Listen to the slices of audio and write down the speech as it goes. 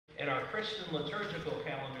In our Christian liturgical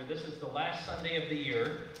calendar, this is the last Sunday of the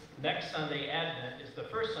year. Next Sunday, Advent, is the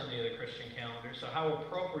first Sunday of the Christian calendar, so how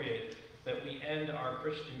appropriate that we end our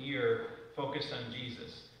Christian year focused on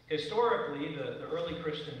Jesus. Historically, the early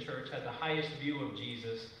Christian church had the highest view of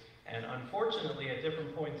Jesus, and unfortunately, at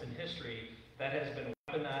different points in history, that has been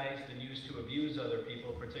weaponized and used to abuse other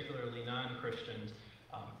people, particularly non-Christians.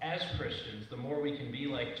 As Christians, the more we can be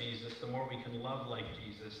like Jesus, the more we can love like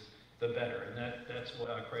Jesus, the better. And that's what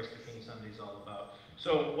Christ the King Sunday is all about.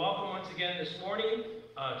 So welcome once again this morning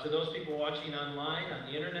to those people watching online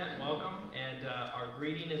on the internet. Welcome. And our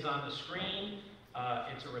greeting is on the screen.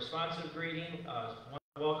 It's a responsive greeting.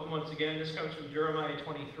 Welcome once again. This comes from Jeremiah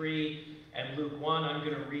 23 and Luke 1. I'm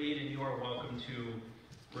going to read, and you are welcome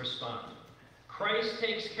to respond. Christ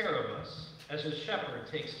takes care of us as a shepherd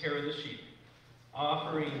takes care of the sheep,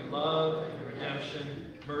 offering love and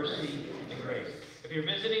redemption, mercy and grace. If you're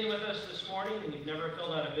visiting with us this morning and you've never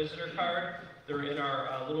filled out a visitor card, they're in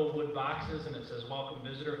our little wood boxes and it says welcome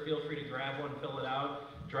visitor. Feel free to grab one, fill it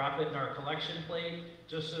out, drop it in our collection plate,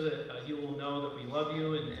 just so that you will know that we love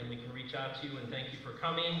you and we can reach out to you and thank you for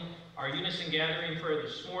coming. Our unison gathering prayer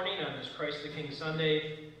this morning on this Christ the King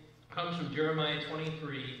Sunday comes from Jeremiah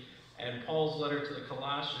 23 and Paul's letter to the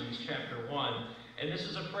Colossians chapter 1. And this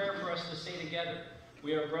is a prayer for us to say together.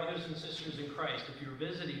 We are brothers and sisters in Christ. If you're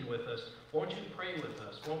visiting with us, won't you pray with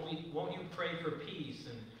us? Won't you pray for peace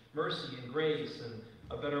and mercy and grace and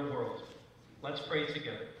a better world? Let's pray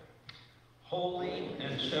together. Holy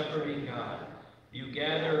and shepherding God, you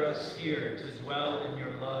gather us here to dwell in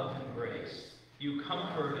your love and grace. You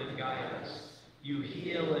comfort and guide us. You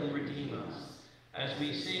heal and redeem us. As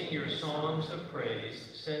we sing your songs of praise,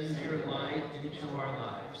 send your light into our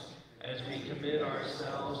lives. As we commit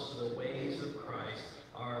ourselves to the ways of Christ,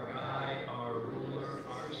 our guide, our ruler,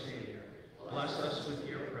 our Savior. Bless us with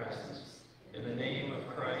your presence. In the name of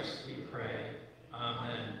Christ we pray.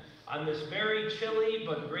 Amen. On this very chilly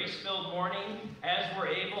but grace-filled morning, as we're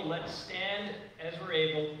able, let's stand as we're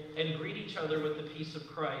able and greet each other with the peace of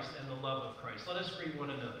Christ and the love of Christ. Let us greet one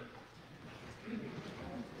another.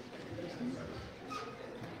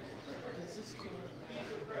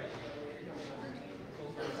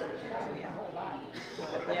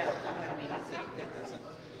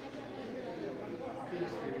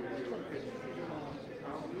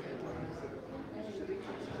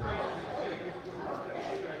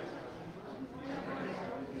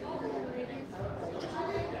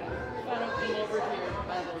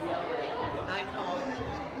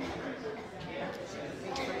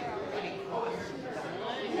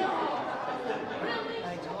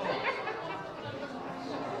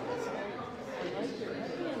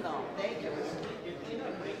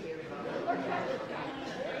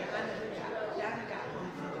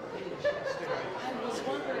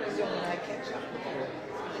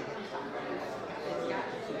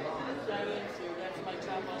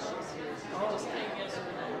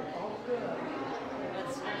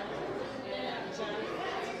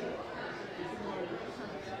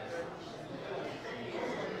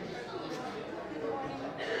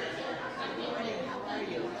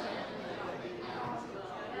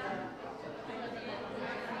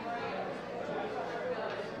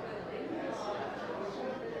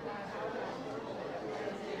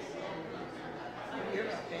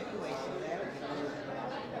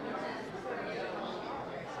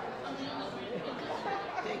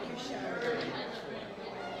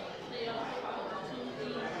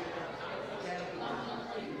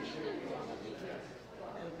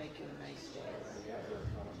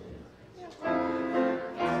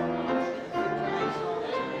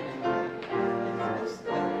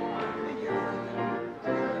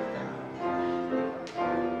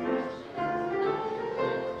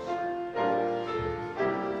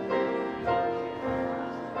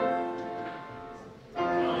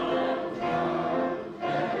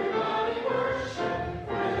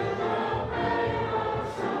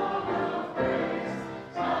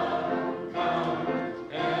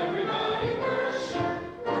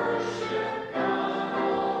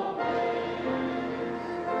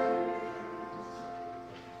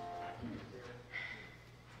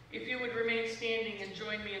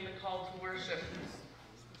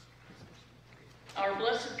 Our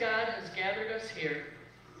blessed God has gathered us here,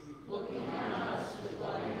 looking on us with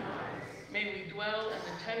loving eyes. May we dwell in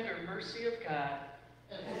the tender mercy of God.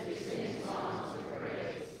 As we sing songs of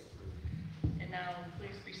praise. And now,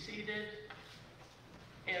 please be seated,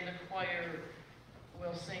 and the choir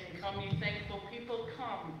will sing, "Come, ye thankful people,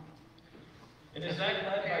 come." And is that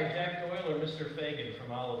led by Jack Doyle or Mr. Fagan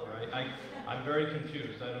from Oliver? I'm very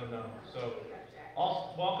confused. I don't know. So Also,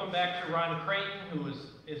 welcome back to Ron Creighton, who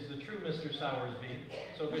is the true Mr. Sowersby.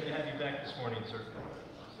 So good to have you back this morning, sir.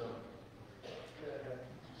 So.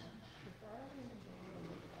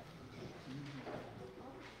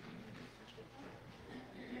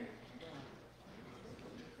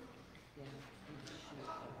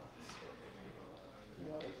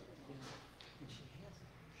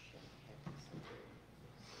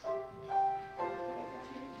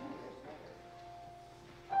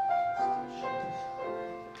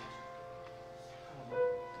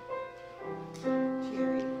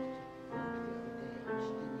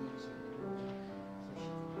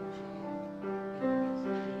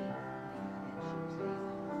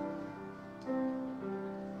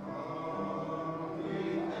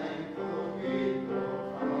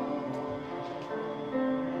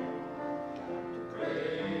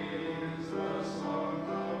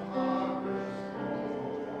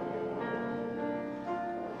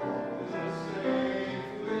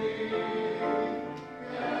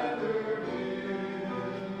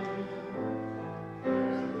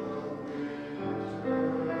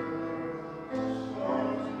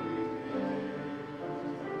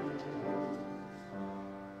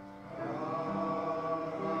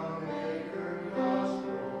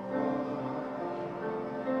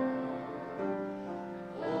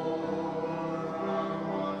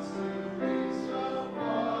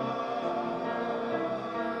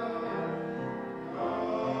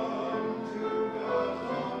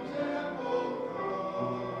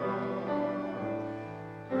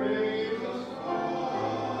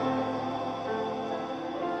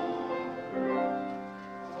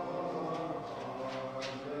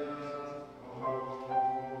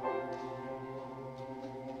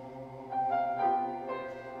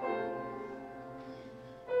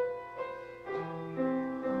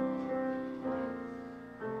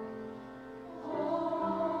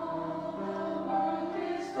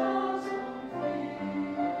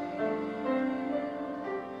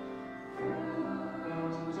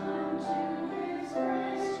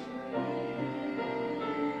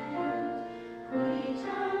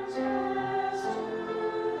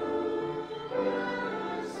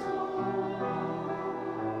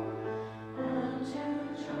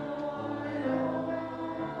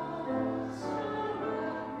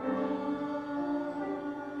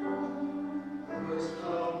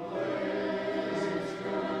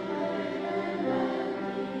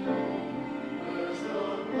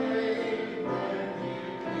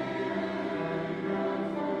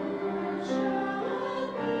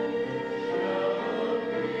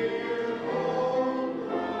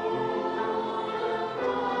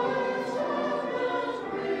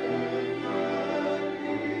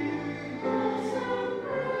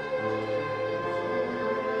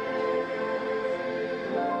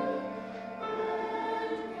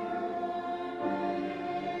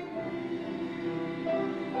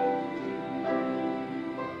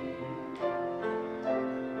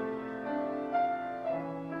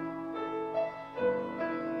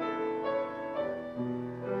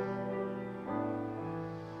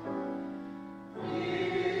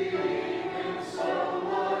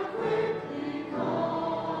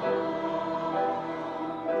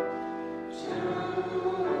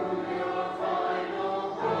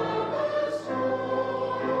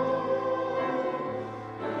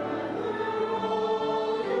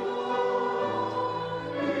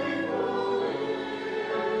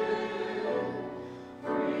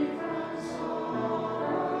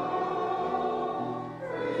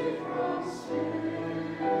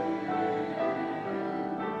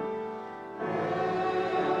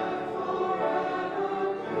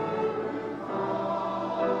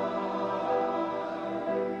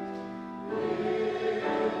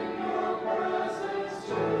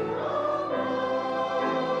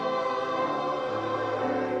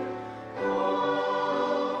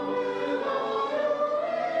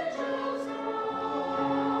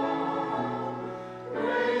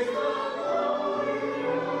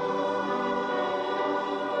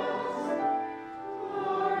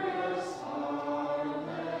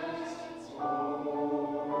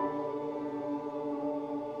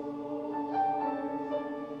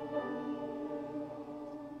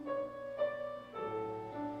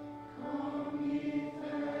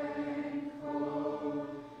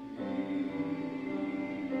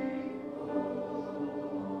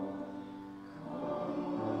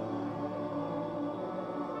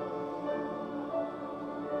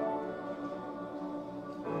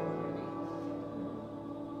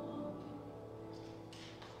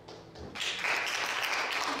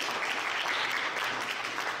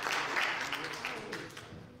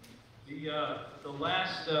 The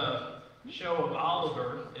last show of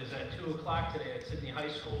Oliver is at 2 o'clock today at Sydney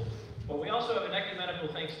High School. But we also have an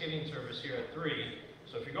ecumenical Thanksgiving service here at 3.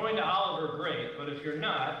 So if you're going to Oliver, great. But if you're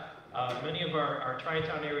not, many of our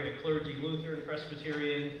Tri-Town area clergy, Lutheran,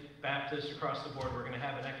 Presbyterian, Baptist, across the board, we're going to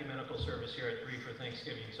have an ecumenical service here at 3 for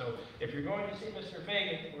Thanksgiving. So if you're going to see Mr.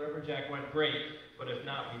 Fagan, wherever Jack went, great. But if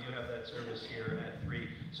not, we do have that service here at 3.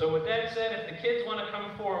 So with that said, if the kids want to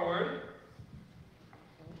come forward,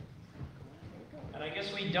 and I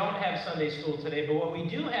guess we don't have Sunday school today, but what we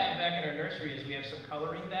do have back in our nursery is we have some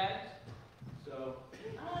coloring bags. So,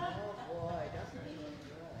 boy, doesn't it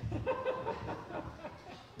look good.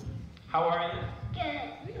 how are you?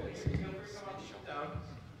 Good. Feel free to come up and sit down.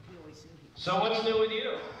 So what's new with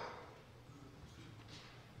you?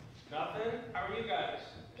 Nothing? How are you guys?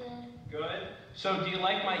 Good. Good. So do you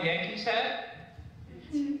like my Yankees hat?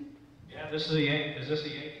 Yeah, this is is this a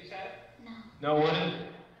Yankees hat? No. No, what is it?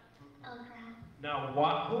 A crown.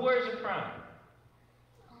 Now, who wears a crown?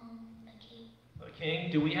 A king. A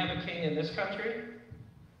king? Do we have a king in this country?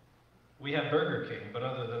 We have Burger King, but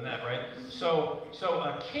other than that, right? So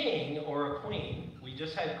a king or a queen, we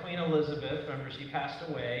just had Queen Elizabeth, remember she passed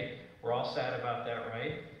away. We're all sad about that,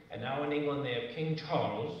 right? And now in England they have King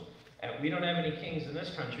Charles. We don't have any kings in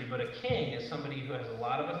this country, but a king is somebody who has a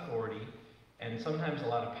lot of authority and sometimes a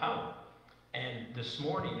lot of power. And this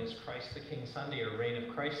morning is Christ the King Sunday or Reign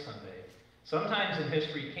of Christ Sunday. Sometimes in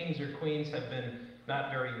history, kings or queens have been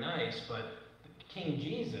not very nice, but King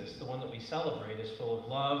Jesus, the one that we celebrate, is full of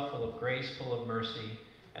love, full of grace, full of mercy,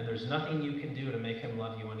 and there's nothing you can do to make him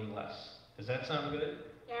love you any less. Does that sound good?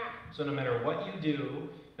 Yeah. So no matter what you do,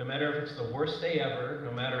 no matter if it's the worst day ever,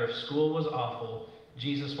 no matter if school was awful,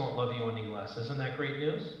 Jesus won't love you any less. Isn't that great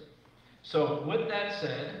news? So with that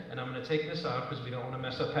said, and I'm going to take this off because we don't want to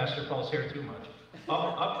mess up Pastor Paul's hair too much.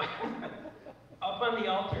 Up on the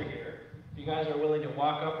altar here, if you guys are willing to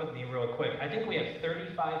walk up with me real quick, I think we have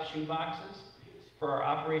 35 shoe boxes for our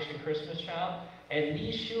Operation Christmas Child, and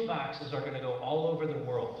these shoe boxes are going to go all over the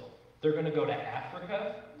world. They're going to go to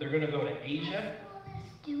Africa, they're going to go to Asia.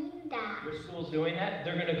 Doing that. Your school's doing that.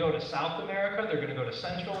 They're going to go to South America. They're going to go to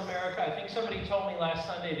Central America. I think somebody told me last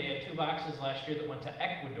Sunday they had 2 boxes last year that went to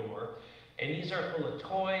Ecuador. And these are full of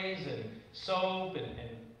toys and soap and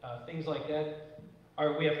things like that.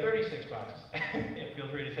 We have 36 boxes. Yeah, feel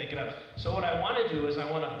free to take it up. So what I want to do is I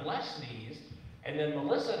want to bless these. And then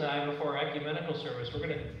Melissa and I, before our ecumenical service, we're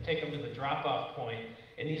going to take them to the drop-off point.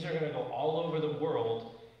 And these are going to go all over the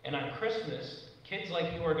world. And on Christmas, kids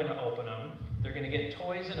like you are going to open them. They're going to get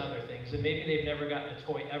toys and other things, and maybe they've never gotten a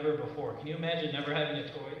toy ever before. Can you imagine never having a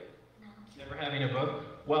toy? No. Never having a book?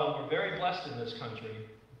 Well, we're very blessed in this country.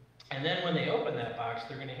 And then when they open that box,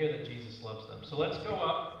 they're going to hear that Jesus loves them. So let's go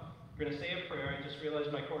up. We're going to say a prayer. I just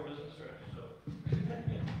realized my cord doesn't stretch. So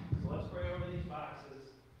let's pray over these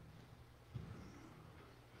boxes.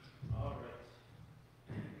 All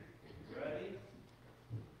right. Ready?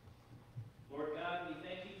 Lord God, we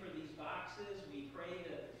thank you for these boxes. We pray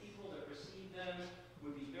that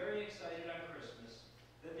would be very excited on Christmas,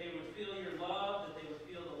 that they would feel your love, that they would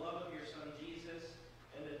feel the love of your Son Jesus,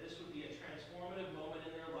 and that this would be a transformative moment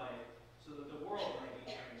in their life so that the world might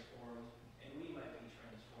be transformed and we might be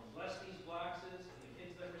transformed. Bless these boxes and the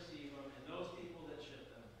kids that receive them and those people that ship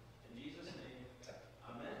them. In Jesus' name,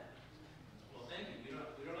 amen. Well, thank you.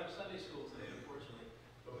 We don't have Sunday school today, unfortunately,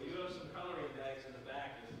 but we do have some coloring bags in the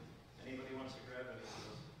back if anybody wants to grab any of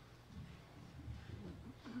those.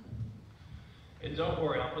 And don't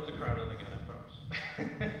worry, I'll put the crown on again, I promise.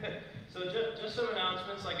 So just some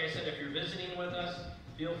announcements. Like I said, if you're visiting with us,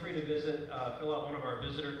 feel free to fill out one of our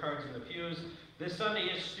visitor cards in the pews. This Sunday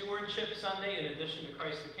is Stewardship Sunday in addition to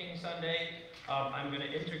Christ the King Sunday. I'm going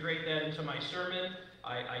to integrate that into my sermon.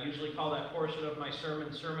 I usually call that portion of my sermon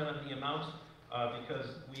on the amount because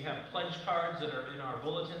we have pledge cards that are in our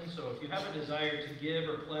bulletin. So if you have a desire to give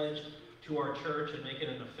or pledge to our church and make it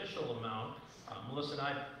an official amount, Melissa and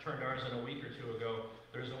I turned ours in a week or 2 ago.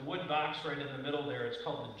 There's a wood box right in the middle there. It's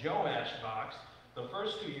called the Joash box. The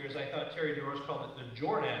first 2 years, I thought Terry DeRose called it the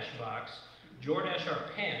Jordash box. Jordash are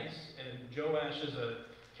pants, and Joash is a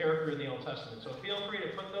character in the Old Testament. So feel free to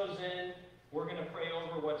put those in. We're going to pray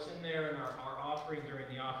over what's in there in our offering during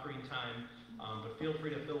the offering time. But feel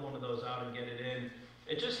free to fill one of those out and get it in.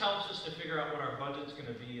 It just helps us to figure out what our budget's going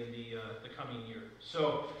to be in the coming year.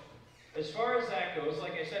 So as far as that goes,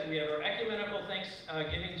 like I said, we have our ecumenical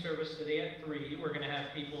Thanksgiving service today at 3. We're going to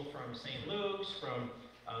have people from St. Luke's, from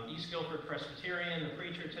East Guilford Presbyterian. The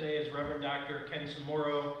preacher today is Reverend Dr. Ken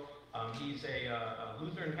Samoro. He's a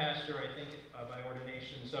Lutheran pastor, I think, by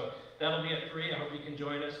ordination. So that'll be at 3. I hope you can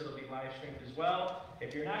join us. It'll be live streamed as well.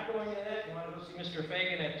 If you're not going to that, you want to go see Mr.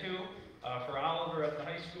 Fagan at 2 for Oliver at the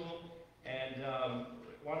high school. And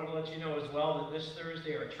wanted to let you know as well that this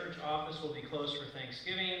Thursday our church office will be closed for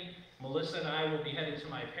Thanksgiving. Melissa and I will be headed to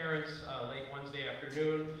my parents late Wednesday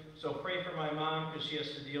afternoon. So pray for my mom because she has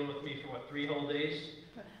to deal with me for, 3 whole days?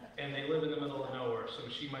 And they live in the middle of nowhere, so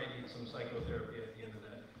she might need some psychotherapy at the end of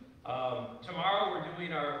that. Tomorrow we're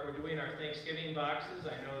doing our Thanksgiving boxes.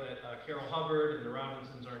 I know that Carol Hubbard and the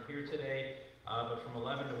Robinsons aren't here today, but from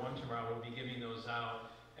 11 to 1 tomorrow we'll be giving those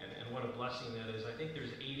out. And what a blessing that is. I think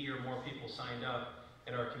there's 80 or more people signed up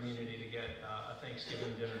in our community to get a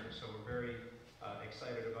Thanksgiving dinner, so we're very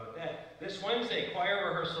excited about that. This Wednesday, choir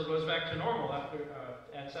rehearsal goes back to normal after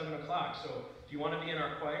at 7 o'clock, so if you want to be in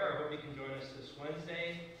our choir, I hope you can join us this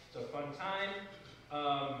Wednesday. It's a fun time.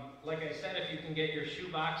 Like I said, if you can get your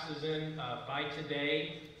shoe boxes in by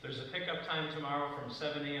today, there's a pickup time tomorrow from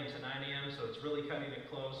 7 a.m. to 9 a.m., so it's really cutting it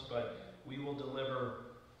close, but we will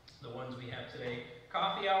deliver the ones we have today.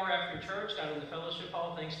 Coffee hour after church down in the fellowship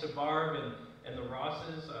hall, thanks to Barb and the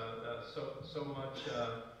Rosses, so much.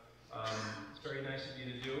 It's very nice of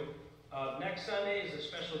you to do. Next Sunday is a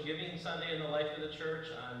special giving Sunday in the life of the church.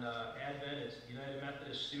 On Advent, it's United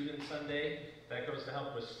Methodist Student Sunday. That goes to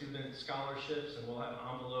help with student scholarships, and we'll have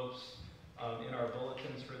envelopes in our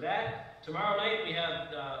bulletins for that. Tomorrow night we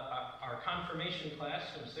have our confirmation class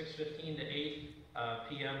from 6:15 to 8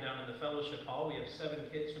 p.m. down in the fellowship hall. We have 7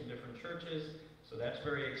 kids from different churches. So that's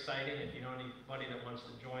very exciting. If you know anybody that wants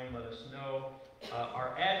to join, let us know.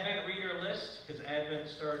 Our Advent reader list, because Advent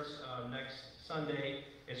starts next Sunday,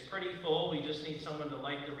 is pretty full. We just need someone to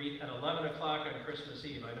light the wreath at 11 o'clock on Christmas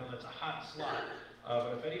Eve. I know that's a hot slot,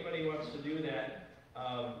 but if anybody wants to do that,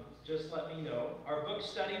 just let me know. Our book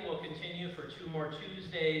study will continue for 2 more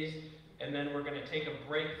Tuesdays, and then we're going to take a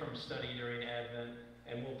break from study during Advent,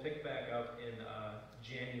 and we'll pick back up in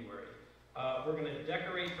January. We're going to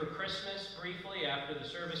decorate for Christmas briefly after the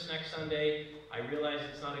service next Sunday. I realize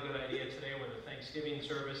it's not a good idea today with a Thanksgiving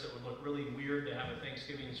service. It would look really weird to have a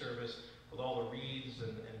Thanksgiving service with all the wreaths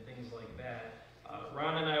and things like that.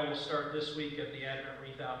 Ron and I will start this week at the Advent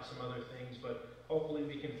wreath out and some other things, but hopefully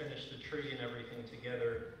we can finish the tree and everything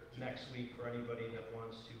together next week for anybody that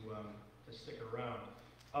wants to stick around.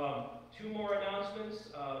 2 more announcements.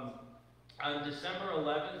 On December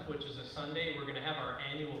 11th, which is a Sunday, we're going to have our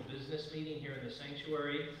annual business meeting here in the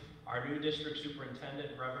sanctuary. Our new district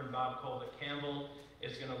superintendent, Reverend Bob Colvitt Campbell,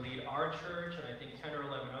 is going to lead our church, and I think 10 or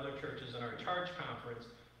 11 other churches in our charge conference,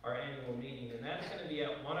 our annual meeting. And that's going to be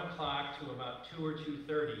at 1 o'clock to about 2 or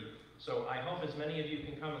 2:30. So I hope as many of you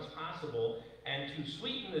can come as possible. And to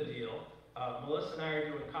sweeten the deal, Melissa and I are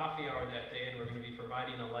doing coffee hour that day, and we're going to be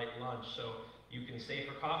providing a light lunch. So you can stay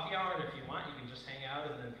for coffee hour, and if you want, you can just hang out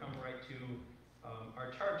and then come right to our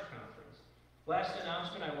charge conference. Last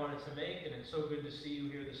announcement I wanted to make, and it's so good to see you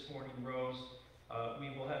here this morning, Rose. We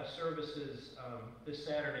will have services this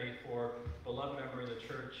Saturday for beloved member of the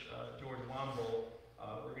church, George Womble.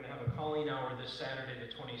 We're going to have a calling hour this Saturday, the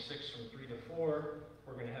 26th, from 3 to 4.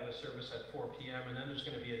 We're going to have a service at 4 p.m., and then there's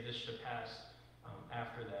going to be a dish to pass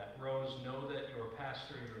after that. Rose, know that your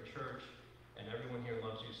pastor, your church, and everyone here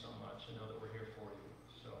loves you so much, and know that we're here for you.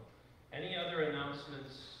 So, any other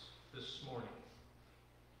announcements this morning?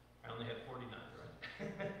 I only had 49,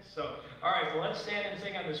 right? So, all right, well, let's stand and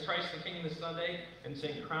sing on this Christ the King this Sunday, and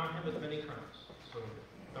sing Crown Him with Many Crowns. So,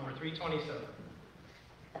 number 327.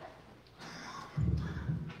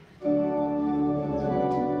 Thank you.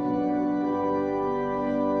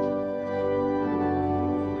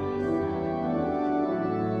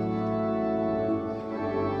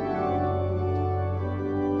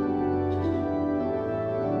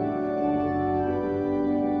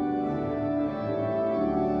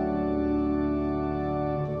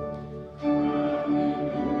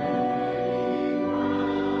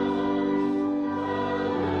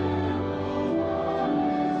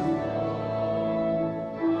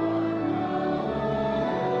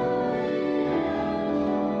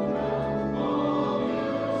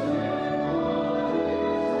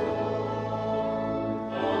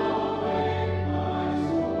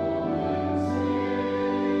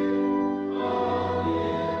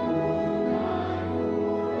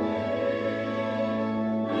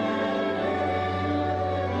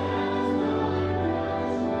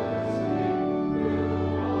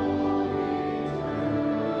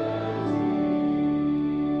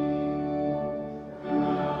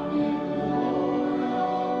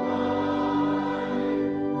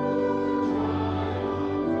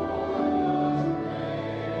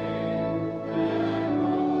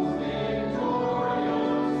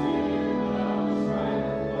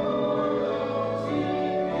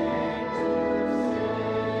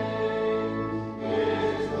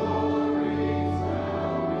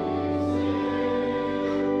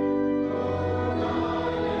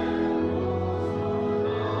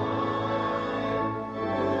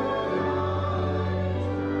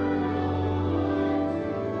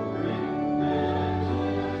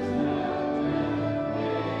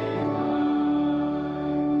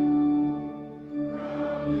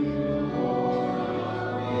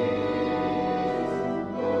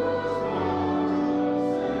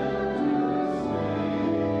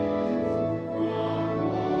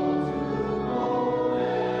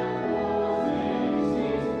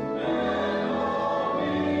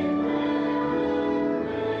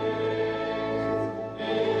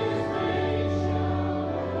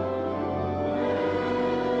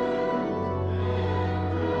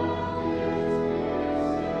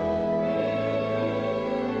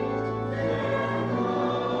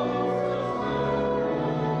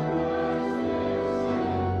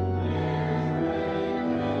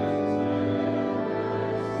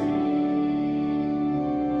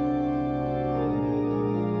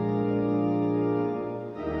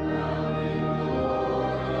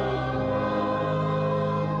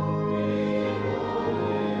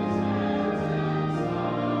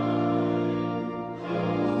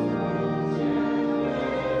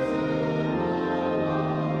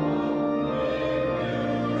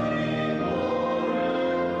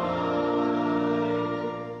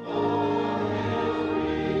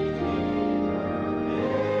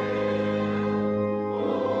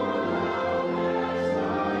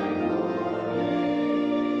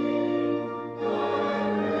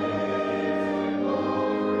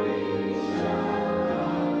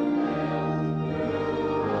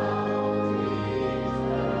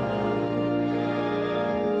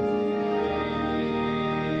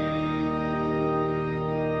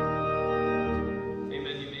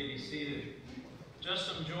 Just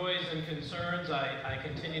some joys and concerns I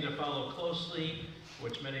continue to follow closely,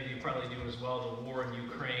 which many of you probably do as well, the war in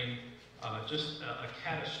Ukraine. Just a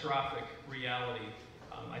catastrophic reality.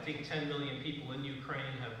 I think 10 million people in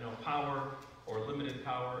Ukraine have no power or limited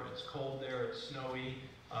power. It's cold there, it's snowy.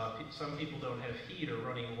 Some people don't have heat or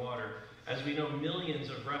running water. As we know, millions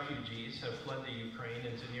of refugees have fled to Ukraine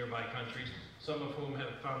and to nearby countries, some of whom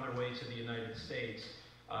have found their way to the United States.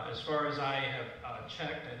 As far as I have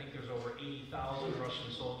checked, I think there's over 80,000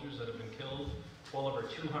 Russian soldiers that have been killed, well over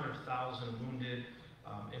 200,000 wounded,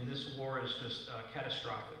 and this war is just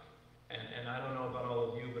catastrophic. And I don't know about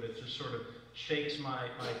all of you, but it just sort of shakes my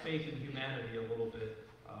faith in humanity a little bit.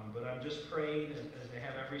 But I'm just praying, as I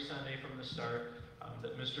have every Sunday from the start,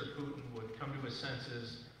 that Mr. Putin would come to his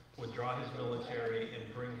senses, would draw his military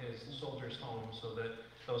and bring his soldiers home so that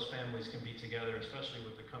those families can be together, especially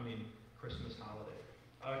with the coming Christmas holiday.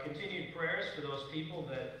 Continued prayers for those people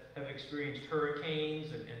that have experienced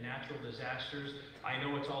hurricanes and natural disasters. I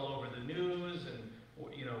know it's all over the news,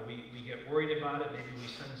 and you know we get worried about it. Maybe we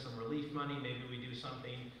send some relief money, maybe we do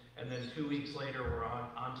something, and then 2 weeks later we're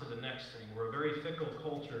on to the next thing. We're a very fickle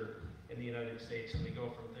culture in the United States, and we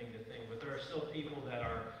go from thing to thing. But there are still people that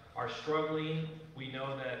are struggling. We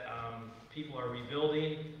know that people are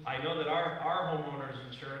rebuilding. I know that our homeowners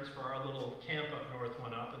insurance for our little camp up north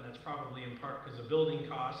went up, and that's probably in part because of building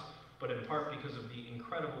costs, but in part because of the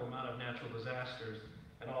incredible amount of natural disasters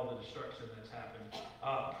and all the destruction that's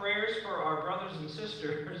happened. Prayers for our brothers and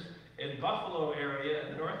sisters in Buffalo area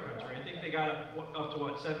in the North Country. I think they got up to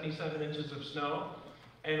what, 77 inches of snow,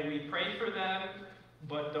 and we pray for them,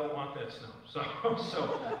 but don't want that snow.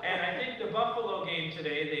 And I think the Buffalo game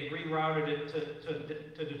today, they've rerouted it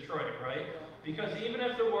to Detroit, right? Because even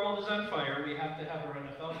if the world is on fire, we have to have our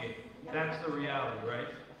NFL game. That's the reality, right?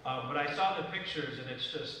 But I saw the pictures, and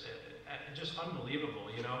it's just unbelievable,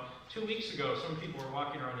 you know? 2 weeks ago, some people were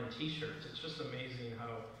walking around in t-shirts. It's just amazing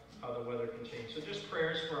how the weather can change. So just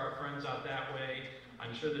prayers for our friends out that way.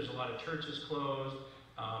 I'm sure there's a lot of churches closed.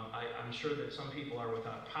 I'm sure that some people are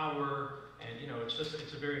without power, and you know, it's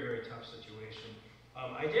a very, very tough situation.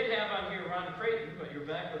 I did have on here Ron Creighton, but you're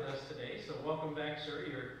back with us today, so welcome back, sir.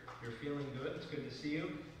 You're feeling good. It's good to see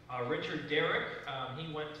you. Richard Derrick,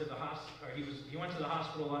 he went to the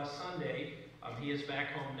hospital last Sunday. He is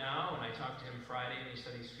back home now, and I talked to him Friday, and he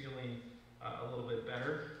said he's feeling a little bit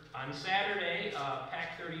better. On Saturday,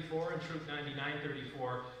 PAC 34 and Troop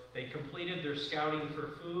 9934, they completed their scouting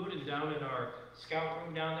for food, and down in our scout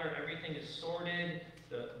room down there, everything is sorted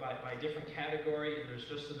by different category, and there's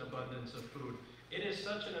just an abundance of food. It is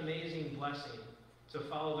such an amazing blessing to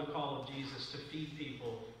follow the call of Jesus, to feed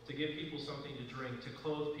people, to give people something to drink, to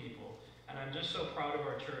clothe people. And I'm just so proud of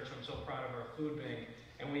our church. I'm so proud of our food bank.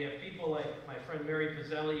 And we have people like my friend Mary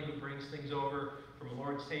Pizzelli, who brings things over from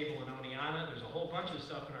Lord's Table in Oneonta. There's a whole bunch of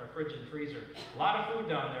stuff in our fridge and freezer. A lot of food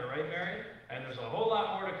down there, right, Mary? And there's a whole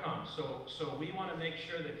lot more to come. So we want to make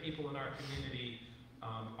sure that people in our community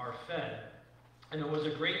are fed. And it was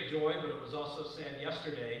a great joy, but it was also sad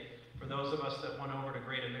yesterday for those of us that went over to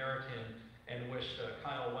Great American and wished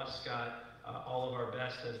Kyle Westcott all of our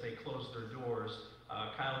best as they closed their doors.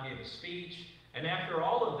 Kyle gave a speech, and after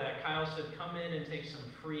all of that, Kyle said, come in and take some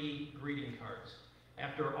free greeting cards.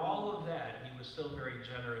 After all of that, he was still very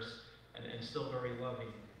generous and still very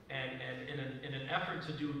loving. And in an effort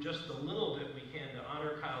to do just the little bit we can to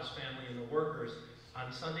honor Kyle's family and the workers,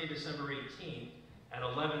 on Sunday, December 18th, at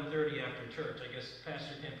 11:30 after church, I guess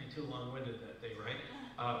Pastor can't be too long-winded that day, right?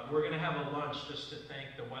 We're going to have a lunch just to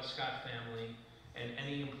thank the Westcott family and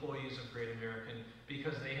any employees of Great American,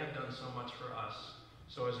 because they have done so much for us.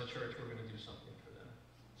 So as a church, we're going to do something for them.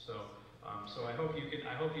 So I hope you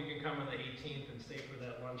can come on the 18th and stay for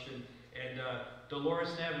that luncheon. And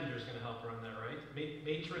Dolores Navinger is going to help run that, right?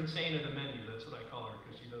 Matron saint of the menu. That's what I call her,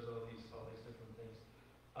 because she does all these different things.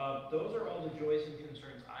 Those are all the joys and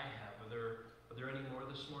concerns I have. Are there any more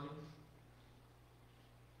this morning?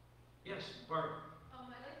 Yes, Barb. I'd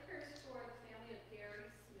like prayers for the family of Gary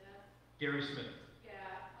Smith. Gary Smith.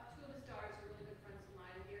 Yeah, two of his daughters are really good friends of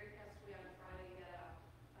mine. Gary passed away on Friday. He had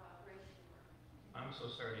a brain tumor. I'm so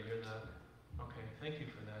sorry to hear that. Okay, thank you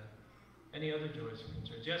for that. Any other joys and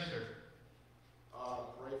concerns? Yes, sir.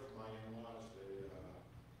 Pray for my in-laws. They,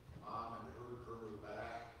 mom and her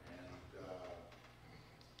back, and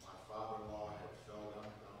my father-in-law had fell down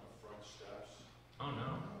the front steps. Oh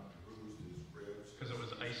no. Bruised his ribs. Because it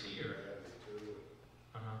was icy, or? Badly too.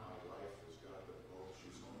 Uh-huh. My wife has got the boat.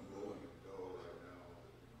 She's on rolling dough right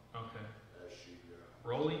now. Okay. As she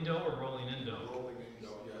Rolling dough or rolling in dough? rolling in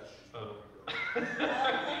dough. Yes, she's Oh. rolling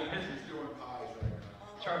dough. She's doing pies right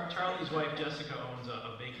now. Charlie's wife Jessica owns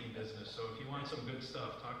a baking business, so if you want some good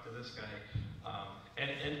stuff, talk to this guy.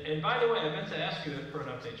 And by the way, I meant to ask you for an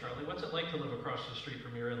update, Charlie. What's it like to live across the street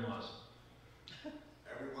from your in-laws?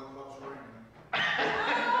 Everyone loves Raymond.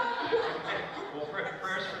 Well,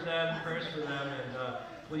 prayers for them, and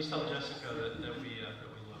please tell Jessica that we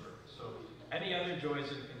love her. So, any other joys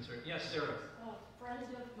and concerns? Yes, Sarah. A friend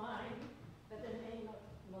of mine by the name of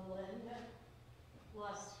Melinda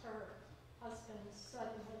lost her husband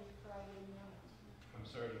suddenly Friday night I'm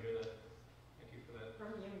sorry to hear that. Thank you for that.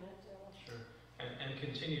 from Unadilla. Sure. And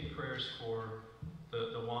continued prayers for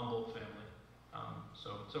the Womble family.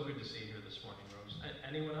 So good to see you here this morning, Rose.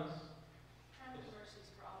 Anyone else? Traveling mercies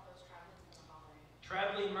for all those traveling for the holiday.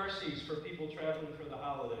 Traveling mercies for people traveling for the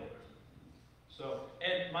holiday. So,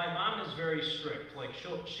 and my mom is very strict. Like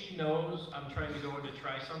she knows I'm trying to go in to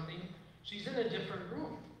try something. She's in a different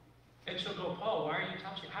room. And she'll go, Paul, why are you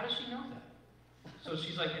touching? How does she know that? So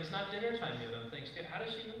she's like, it's not dinner time yet on Thanksgiving. How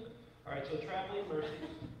does she know that? All right, so traveling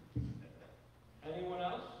mercies. Anyone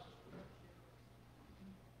else?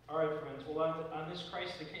 All right, friends. Well, on this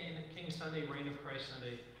Christ the King Sunday, Reign of Christ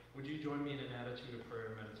Sunday, would you join me in an attitude of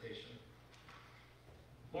prayer and meditation?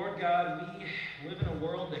 Lord God, we live in a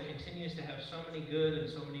world that continues to have so many good and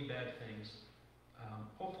so many bad things.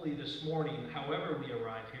 Hopefully this morning, however we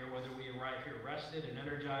arrive here, whether we arrive here rested and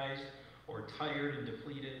energized or tired and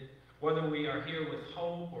depleted, whether we are here with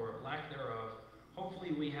hope or lack thereof,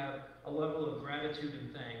 hopefully we have a level of gratitude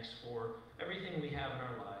and thanks for everything we have in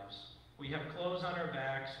our lives. We have clothes on our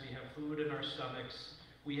backs, we have food in our stomachs,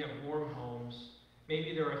 we have warm homes.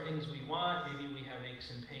 Maybe there are things we want, maybe we have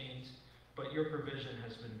aches and pains, but your provision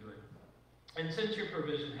has been good. And since your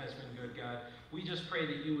provision has been good, God, we just pray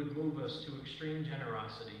that you would move us to extreme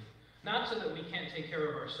generosity, not so that we can't take care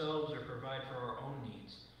of ourselves or provide for our own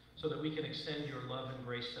needs, so that we can extend your love and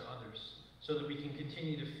grace to others, so that we can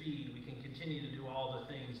continue to feed, we can continue to do all the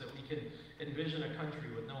things, that we can envision a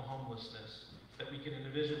country with no homelessness, that we can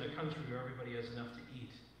envision a country where everybody has enough to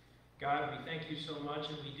eat. God, we thank you so much,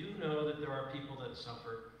 and we do know that there are people that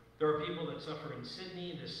suffer. There are people that suffer in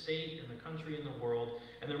Sydney, the state, in the country, in the world,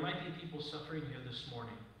 and there might be people suffering here this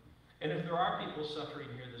morning. And if there are people suffering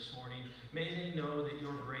here this morning, may they know that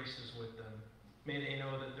your grace is with them. May they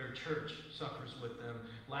know that their church suffers with them,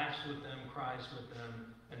 laughs with them, cries with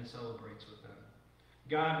them, and celebrates with them.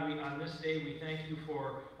 God, on this day, we thank you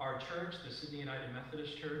for our church, the Sydney United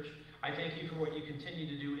Methodist Church. I thank you for what you continue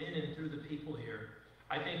to do in and through the people here.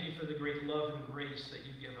 I thank you for the great love and grace that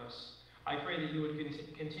you give us. I pray that you would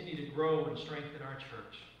continue to grow and strengthen our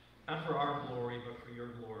church, not for our glory, but for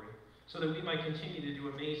your glory, so that we might continue to do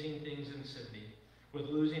amazing things in Sydney. With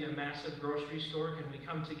losing a massive grocery store, can we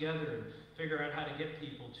come together and figure out how to get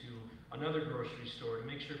people to another grocery store to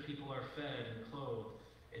make sure people are fed and clothed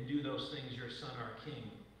and do those things your Son, our King,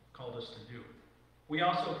 called us to do. We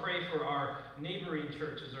also pray for our neighboring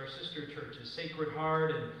churches, our sister churches, Sacred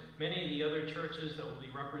Heart, and many of the other churches that will be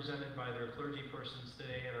represented by their clergy persons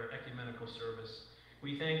today at our ecumenical service.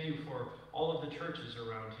 We thank you for all of the churches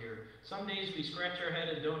around here. Some days we scratch our head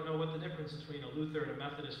and don't know what the difference between a Lutheran, a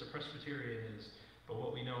Methodist, a Presbyterian is. But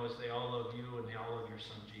what we know is they all love you and they all love your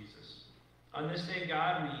Son, Jesus. On this day,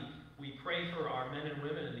 God, we pray for our men and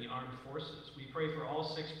women in the armed forces. We pray for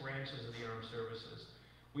all 6 branches of the armed services.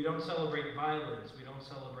 We don't celebrate violence. We don't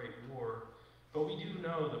celebrate war. But we do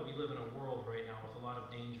know that we live in a world right now with a lot of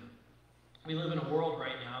danger. We live in a world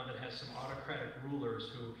right now that has some autocratic rulers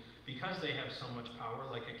who, because they have so much power,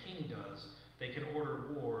 like a king does, they can order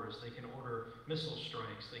wars, they can order missile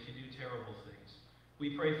strikes, they can do terrible things.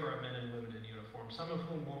 We pray for our men and women in uniform, some of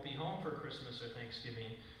whom won't be home for Christmas or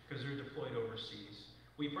Thanksgiving because they're deployed overseas.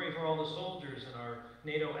 We pray for all the soldiers in our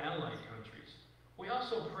NATO allied countries. We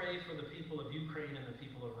also pray for the people of Ukraine and the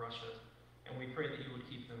people of Russia, and we pray that you would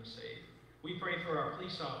keep them safe. We pray for our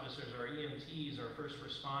police officers, our EMTs, our first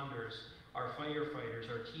responders, our firefighters,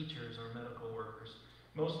 our teachers, our medical workers.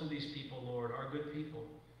 Most of these people, Lord, are good people.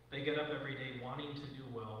 They get up every day wanting to do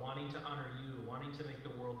well, wanting to honor you, wanting to make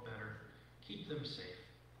the world better. Keep them safe.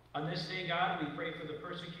 On this day, God, we pray for the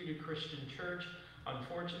persecuted Christian church.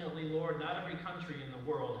 Unfortunately, Lord, not every country in the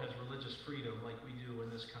world has religious freedom like we do in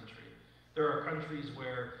this country. There are countries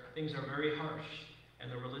where things are very harsh and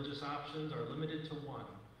the religious options are limited to one.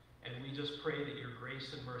 And we just pray that your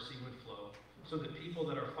grace and mercy would flow so that people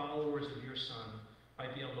that are followers of your Son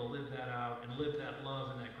might be able to live that out and live that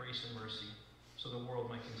love and that grace and mercy so the world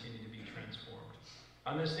might continue to be transformed.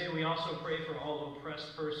 On this day, we also pray for all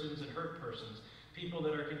oppressed persons and hurt persons, people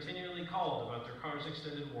that are continually called about their car's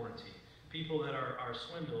extended warranty, people that are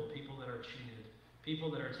swindled, people that are cheated, people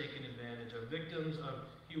that are taken advantage of, victims of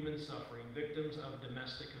human suffering, victims of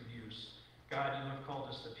domestic abuse. God, you have called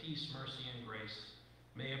us to peace, mercy, and grace.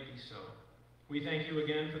 May it be so. We thank you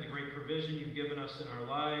again for the great provision you've given us in our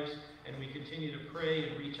lives, and we continue to pray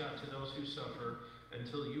and reach out to those who suffer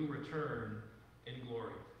until you return in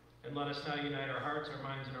glory. And let us now unite our hearts, our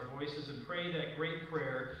minds, and our voices and pray that great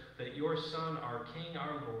prayer that your Son, our King,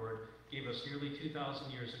 our Lord, gave us nearly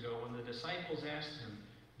 2,000 years ago when the disciples asked him,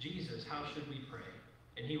 Jesus, how should we pray?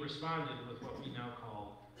 And he responded with what we now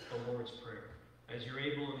call the Lord's Prayer. As you're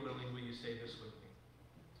able and willing, will you say this with me?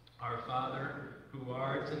 Our Father, who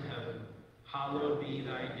art in heaven, hallowed be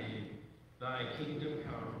thy name. Thy kingdom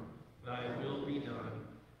come, thy will be done,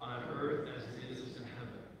 on earth as it is in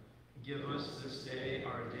heaven. Give us this day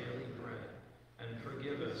our daily bread, and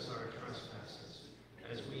forgive us our trespasses,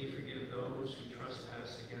 as we forgive those who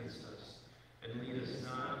trespass against us. And lead us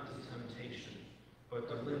not into temptation, but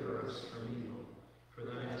deliver us from evil. For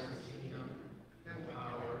thine is the kingdom, and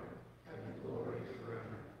power, and glory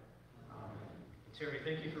forever. Amen. Terry,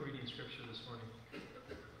 thank you for reading scripture this morning.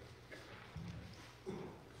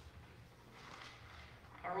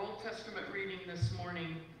 Our Old Testament reading this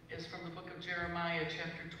morning is from the book of Jeremiah,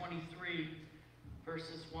 chapter 23,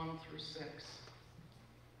 verses 1 through 6.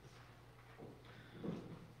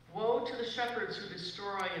 Woe to the shepherds who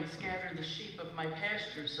destroy and scatter the sheep of my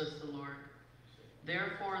pasture, says the Lord.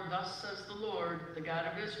 Therefore, thus says the Lord, the God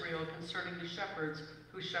of Israel, concerning the shepherds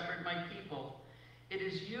who shepherd my people. It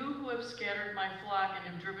is you who have scattered my flock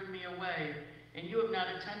and have driven me away, and you have not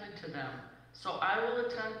attended to them. So I will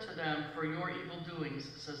attend to them for your evil doings,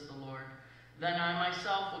 says the Lord. Then I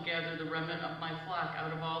myself will gather the remnant of my flock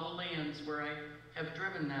out of all the lands where I have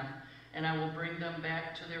driven them, and I will bring them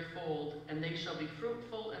back to their fold, and they shall be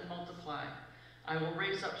fruitful and multiply. I will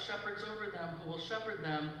raise up shepherds over them who will shepherd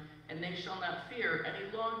them, and they shall not fear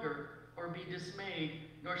any longer or be dismayed,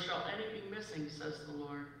 nor shall any be missing, says the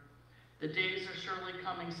Lord. The days are surely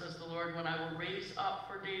coming, says the Lord, when I will raise up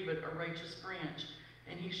for David a righteous branch,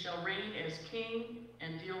 and he shall reign as king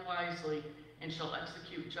and deal wisely, and shall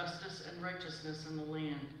execute justice and righteousness in the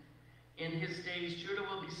land. In his days Judah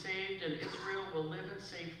will be saved, and Israel will live in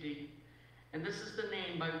safety. And this is the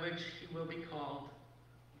name by which he will be called.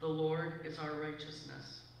 The Lord is our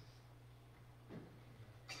righteousness.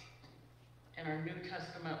 And our New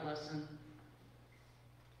Testament lesson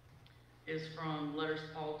is from Letters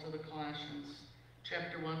Paul to the Colossians,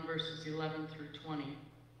 chapter 1, verses 11 through 20.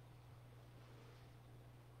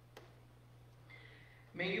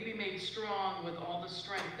 May you be made strong with all the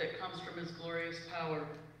strength that comes from his glorious power,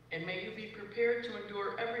 and may you be prepared to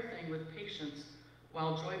endure everything with patience,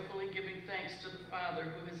 while joyfully giving thanks to the Father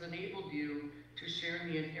who has enabled you to share in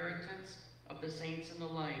the inheritance of the saints in the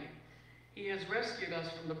light. He has rescued us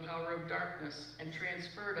from the power of darkness and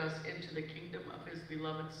transferred us into the kingdom of his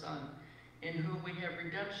beloved Son, in whom we have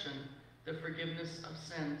redemption, the forgiveness of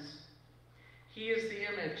sins. He is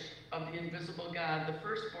the image of the invisible God, the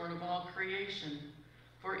firstborn of all creation.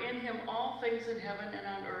 For in him all things in heaven and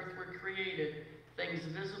on earth were created, things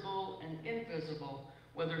visible and invisible,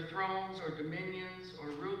 whether thrones or dominions or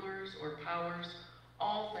rulers or powers.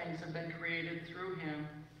 All things have been created through him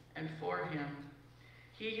and for him.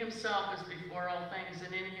 He himself is before all things,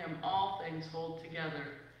 and in him all things hold together.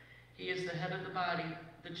 He is the head of the body,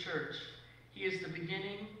 the church. He is the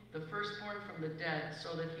beginning, the firstborn from the dead,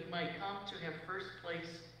 so that he might come to have first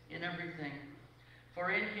place in everything.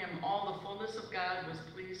 For in him all the fullness of God was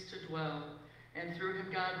pleased to dwell, and through him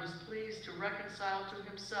God was pleased to reconcile to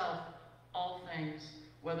himself all things,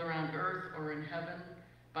 whether on earth or in heaven,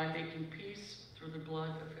 by making peace through the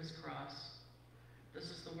blood of his cross. This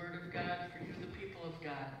is the word of God for you, the people of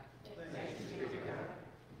God. Thanks be to God.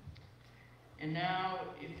 And now,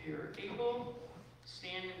 if you're able,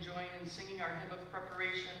 stand and join in singing our hymn of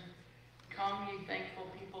preparation, Come Ye Thankful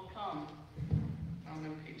People Come, found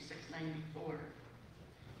on page 694.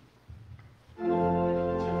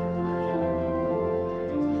 Thank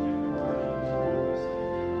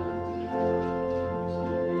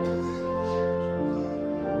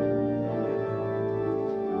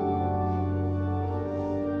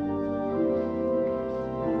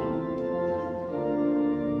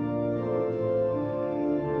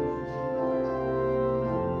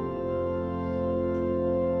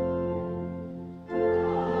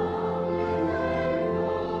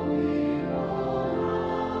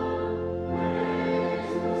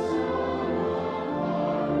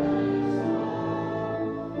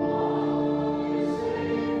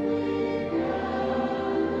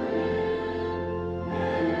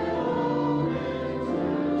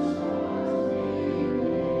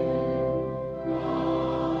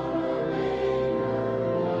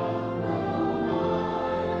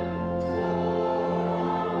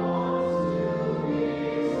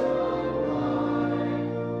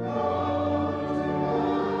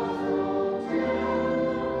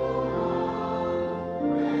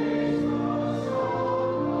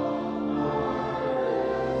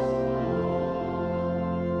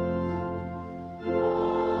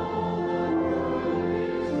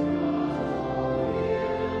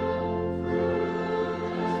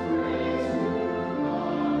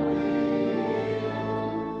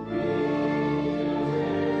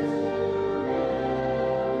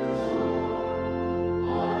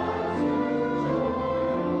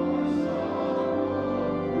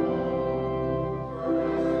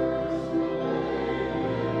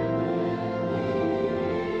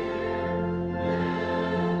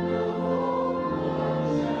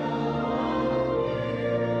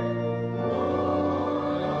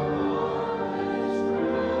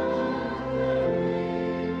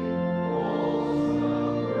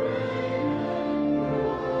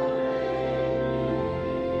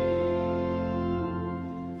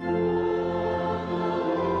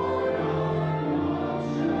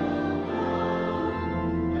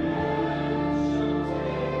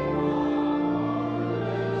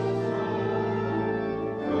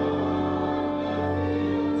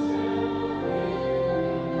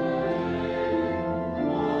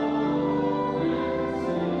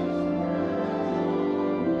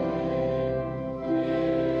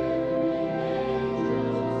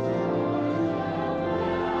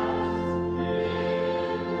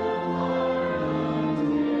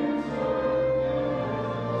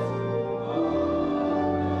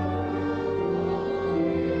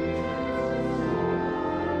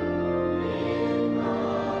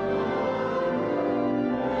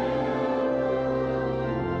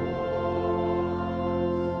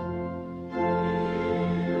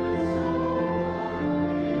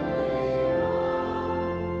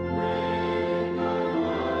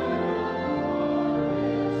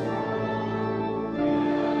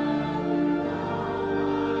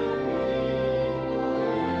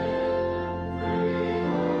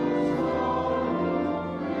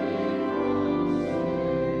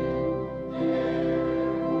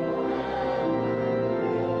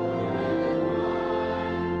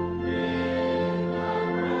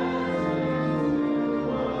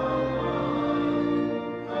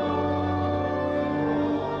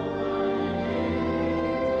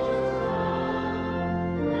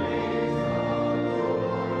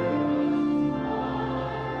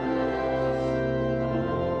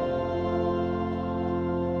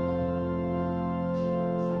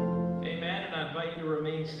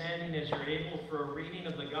remain standing as you're able for a reading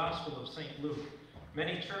of the Gospel of St. Luke.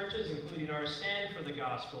 Many churches, including ours, stand for the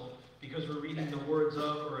Gospel because we're reading the words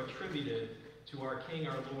of or attributed to our King,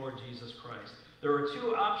 our Lord, Jesus Christ. There were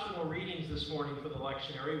two optional readings this morning for the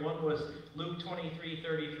lectionary. One was Luke 23,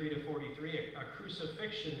 33 to 43, a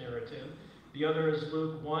crucifixion narrative. The other is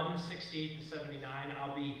Luke 1, 68 to 79.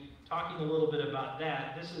 I'll be talking a little bit about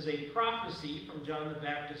that. This is a prophecy from John the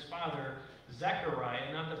Baptist's father,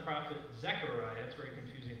 Zechariah, not the prophet Zechariah. It's very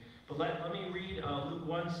confusing. But let me read Luke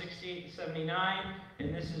 1, 68 to 79,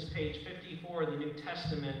 and this is page 54 in the New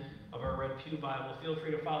Testament of our Red Pew Bible. Feel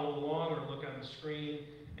free to follow along or look on the screen.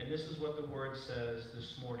 And this is what the word says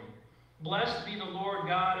this morning. Blessed be the Lord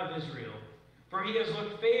God of Israel, for he has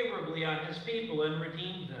looked favorably on his people and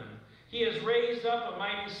redeemed them. He has raised up a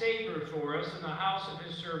mighty Savior for us in the house of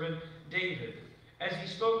his servant David, as he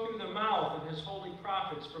spoke through the mouth of his holy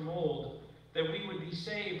prophets from old, that we would be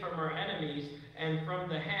saved from our enemies and from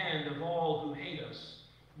the hand of all who hate us.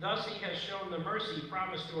 Thus he has shown the mercy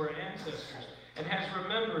promised to our ancestors, and has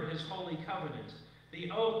remembered his holy covenant, the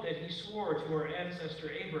oath that he swore to our ancestor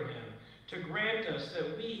Abraham, to grant us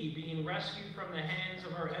that we, being rescued from the hands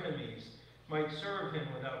of our enemies, might serve him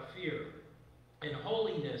without fear, in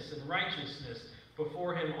holiness and righteousness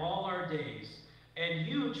before him all our days. And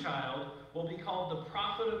you, child, will be called the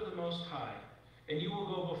prophet of the Most High, and you will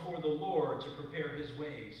go before the Lord to prepare his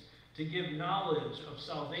ways, to give knowledge of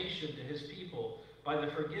salvation to his people by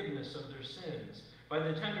the forgiveness of their sins. By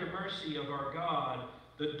the tender mercy of our God,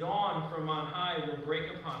 the dawn from on high will break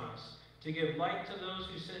upon us, to give light to those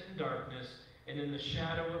who sit in darkness and in the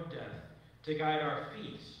shadow of death, to guide our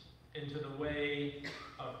feet into the way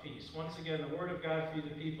of peace. Once again, the word of God for you,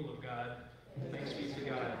 the people of God. Thanks be to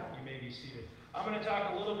God. You may be seated. I'm going to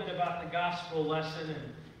talk a little bit about the gospel lesson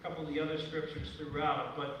and a couple of the other scriptures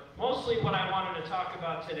throughout, but mostly what I wanted to talk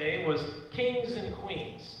about today was kings and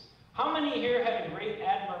queens. How many here had a great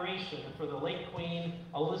admiration for the late Queen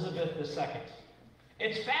Elizabeth II?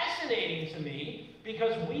 It's fascinating to me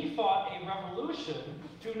because we fought a revolution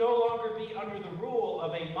to no longer be under the rule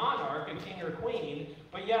of a monarch, a king or queen,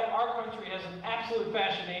 but yet our country has an absolute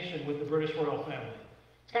fascination with the British royal family.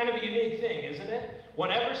 It's kind of a unique thing, isn't it?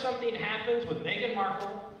 Whenever something happens with Meghan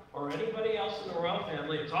Markle or anybody else in the royal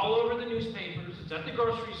family, it's all over the newspapers, it's at the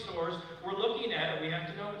grocery stores, we're looking at it, we have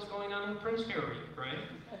to know what's going on with Prince Harry, right?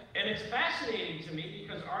 And it's fascinating to me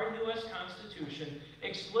because our U.S. Constitution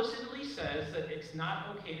explicitly says that it's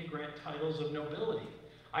not okay to grant titles of nobility.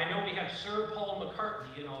 I know we have Sir Paul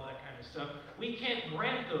McCartney and all that kind of stuff. We can't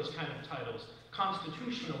grant those kind of titles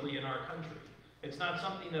constitutionally in our country. It's not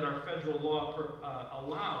something that our federal law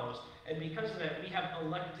allows, and because of that, we have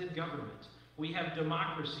elected government. We have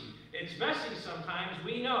democracy. It's messy sometimes.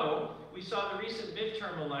 We know. We saw the recent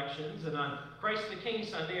midterm elections, and on Christ the King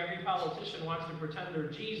Sunday, every politician wants to pretend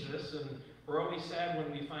they're Jesus, and we're always sad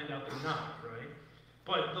when we find out they're not, right?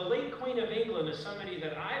 But the late Queen of England is somebody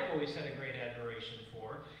that I've always had a great admiration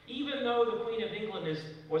for. Even though the Queen of England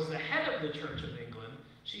was the head of the Church of England,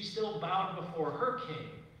 she still bowed before her king,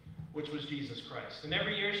 which was Jesus Christ. And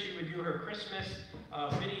every year she would do her Christmas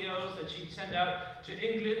videos that she'd send out to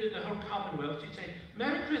England and the whole Commonwealth. She'd say,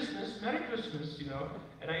 Merry Christmas, you know.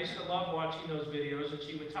 And I used to love watching those videos, and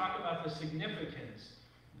she would talk about the significance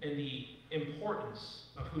and the importance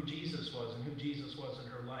of who Jesus was and who Jesus was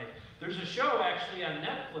in her life. There's a show actually on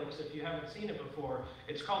Netflix, if you haven't seen it before.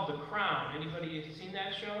 It's called The Crown. Anybody seen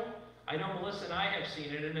that show? I know Melissa and I have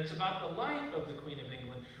seen it, and it's about the life of the Queen of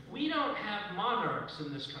England. We don't have monarchs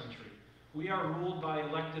in this country. We are ruled by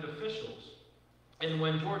elected officials. And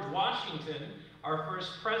when George Washington, our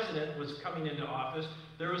first president, was coming into office,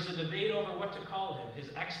 there was a debate over what to call him,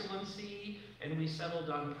 His Excellency, and we settled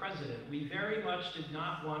on president. We very much did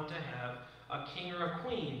not want to have a king or a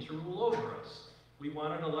queen to rule over us. We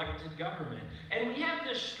want an elected government. And we have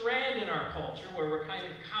this strand in our culture where we're kind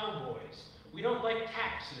of cowboys. We don't like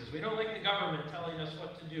taxes. We don't like the government telling us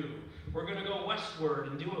what to do. We're going to go westward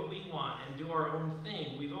and do what we want and do our own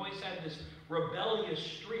thing. We've always had this rebellious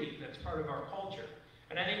streak that's part of our culture.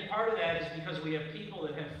 And I think part of that is because we have people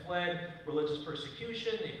that have fled religious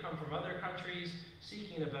persecution. They've come from other countries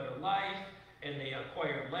seeking a better life, and they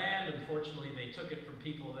acquired land. Unfortunately, they took it from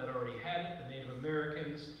people that already had it, the Native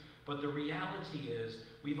Americans. But the reality is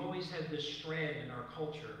we've always had this strand in our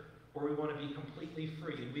culture where we want to be completely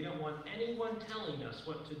free, and we don't want anyone telling us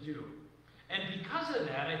what to do. And because of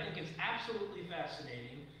that, I think it's absolutely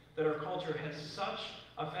fascinating that our culture has such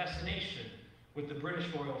a fascination with the British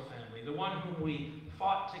royal family, the one whom we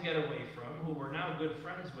fought to get away from, who we're now good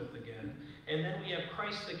friends with again. And then we have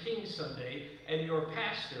Christ the King Sunday, and your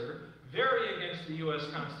pastor, very against the U.S.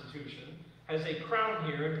 Constitution, has a crown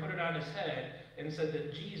here and put it on his head and said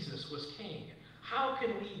that Jesus was king. How can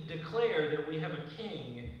we declare that we have a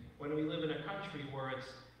king when we live in a country where it's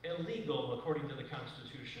illegal, according to the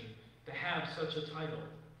Constitution, to have such a title?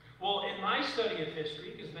 Well, in my study of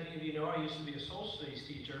history, because many of you know I used to be a social studies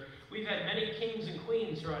teacher, we've had many kings and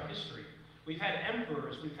queens throughout history. We've had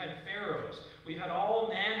emperors, we've had pharaohs, we've had all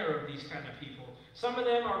manner of these kind of people. Some of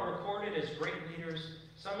them are recorded as great leaders,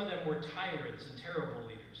 some of them were tyrants and terrible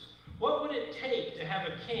leaders. What would it take to have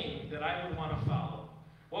a king that I would want to follow?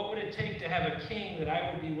 What would it take to have a king that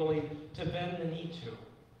I would be willing to bend the knee to?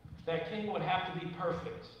 That king would have to be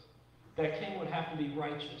perfect. That king would have to be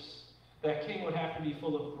righteous. That king would have to be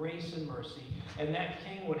full of grace and mercy. And that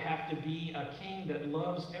king would have to be a king that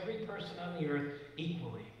loves every person on the earth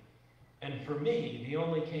equally. And for me, the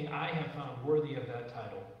only king I have found worthy of that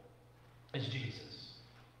title is Jesus.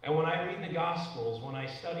 And when I read the Gospels, when I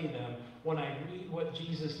study them, when I read what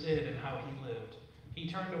Jesus did and how he lived, he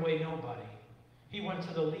turned away nobody. He went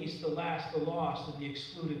to the least, the last, the lost, and the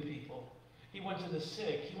excluded people. He went to the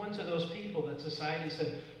sick. He went to those people that society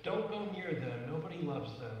said, don't go near them. Nobody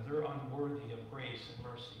loves them. They're unworthy of grace and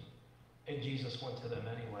mercy. And Jesus went to them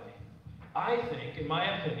anyway. I think, in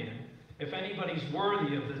my opinion, if anybody's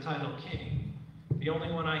worthy of the title king, the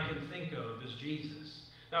only one I can think of is Jesus.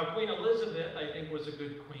 Now, Queen Elizabeth, I think, was a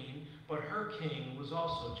good queen, but her king was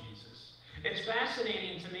also Jesus. It's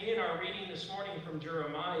fascinating to me in our reading this morning from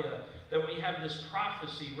Jeremiah that we have this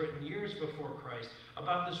prophecy written years before Christ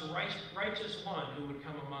about this righteous one who would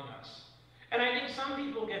come among us. And I think some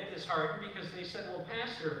people get disheartened because they said, well,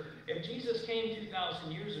 Pastor, if Jesus came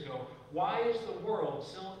 2,000 years ago, why is the world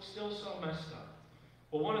still so messed up?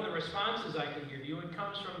 Well, one of the responses I can give you, it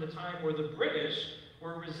comes from the time where the British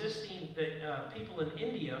were resisting the people in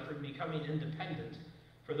India from becoming independent.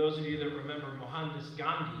 For those of you that remember Mohandas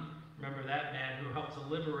Gandhi, remember that man who helped to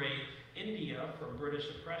liberate India from British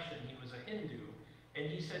oppression. He was a Hindu. And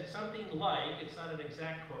he said something like, it's not an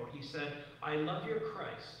exact quote, he said, I love your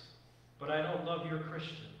Christ, but I don't love your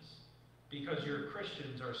Christians, because your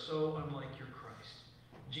Christians are so unlike your Christ.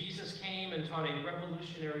 Jesus came and taught a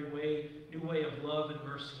revolutionary new way of love and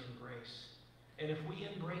mercy and grace. And if we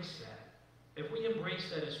embrace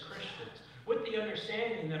that as Christians, with the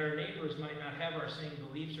understanding that our neighbors might not have our same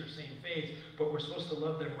beliefs or same faith, but we're supposed to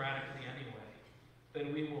love them radically anyway,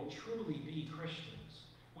 then we will truly be Christians.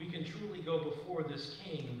 We can truly go before this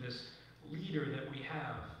king, this leader that we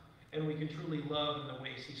have, and we can truly love in the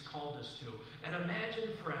ways he's called us to. And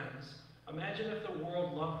imagine, friends, imagine if the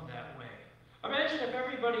world loved that way. Imagine if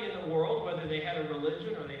everybody in the world, whether they had a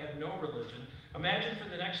religion or they had no religion, imagine for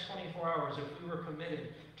the next 24 hours if we were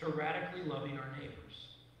committed to radically loving our neighbors.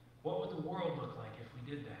 What would the world look like if we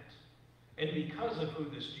did that? And because of who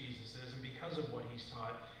this Jesus is and because of what he's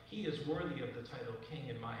taught, he is worthy of the title king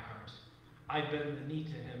in my heart. I bend the knee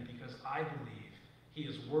to him because I believe he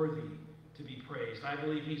is worthy to be praised. I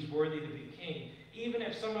believe he's worthy to be king, even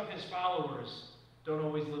if some of his followers don't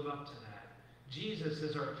always live up to that. Jesus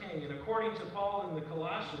is our king, and according to Paul in the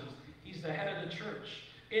Colossians, he's the head of the church.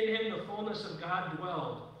 In him the fullness of God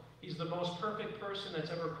dwelled. He's the most perfect person that's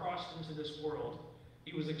ever crossed into this world.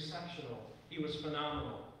 He was exceptional. He was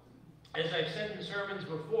phenomenal. As I've said in sermons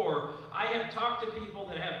before, I have talked to people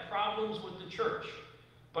that have problems with the church,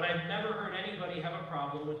 but I've never heard anybody have a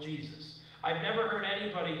problem with Jesus. I've never heard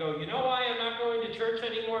anybody go, you know why I'm not going to church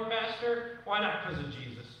anymore, Pastor? Why not? Because of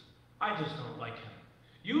Jesus. I just don't like him.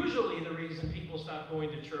 Usually the reason people stop going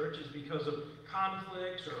to church is because of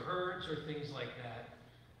conflicts or hurts or things like that.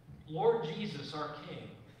 Lord Jesus, our King,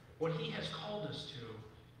 what he has called us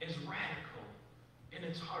to is radical, and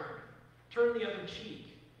it's hard. Turn the other cheek.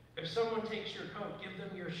 If someone takes your coat, give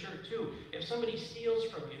them your shirt too. If somebody steals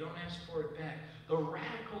from you, don't ask for it back. The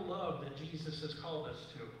radical love that Jesus has called us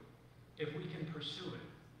to, if we can pursue it,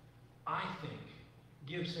 I think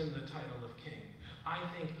gives him the title of king. I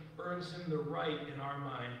think earns him the right in our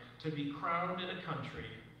mind to be crowned in a country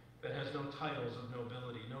that has no titles of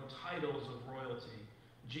nobility, no titles of royalty.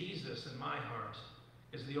 Jesus, in my heart,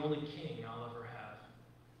 is the only king I'll ever have.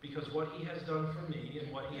 Because what he has done for me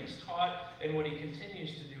and what he has taught and what he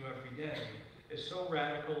continues to do every day is so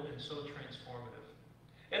radical and so transformative.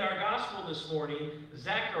 In our gospel this morning,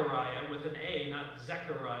 Zechariah, with an A, not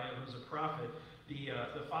Zechariah, who's a prophet,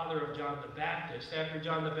 the father of John the Baptist. After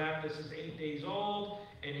John the Baptist is 8 days old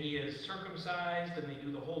and he is circumcised and they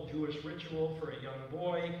do the whole Jewish ritual for a young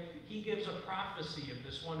boy, he gives a prophecy of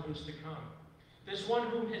this one who's to come. This one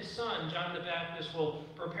whom his son, John the Baptist, will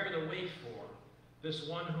prepare the way for. This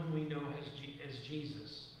one whom we know as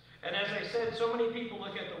Jesus. And as I said, so many people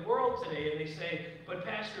look at the world today and they say, but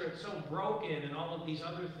Pastor, it's so broken and all of these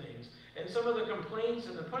other things. And some of the complaints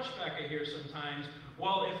and the pushback I hear sometimes,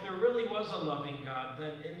 well, if there really was a loving God,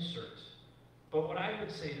 then insert. But what I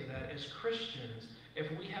would say to that is Christians,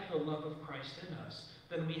 if we have the love of Christ in us,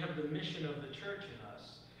 then we have the mission of the church in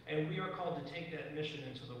us. And we are called to take that mission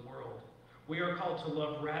into the world. We are called to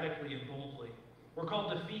love radically and boldly. We're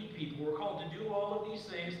called to feed people. We're called to do all of these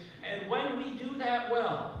things. And when we do that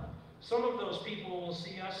well, some of those people will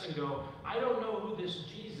see us and go, I don't know who this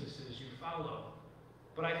Jesus is you follow,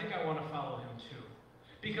 but I think I want to follow him too.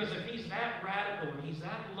 Because if he's that radical and he's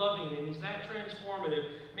that loving and he's that transformative,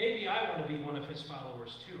 maybe I want to be one of his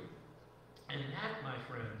followers too. And that, my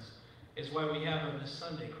friends, is why we have on this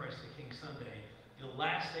Sunday, Christ the King Sunday, the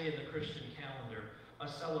last day of the Christian calendar, a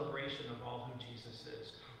celebration of all who Jesus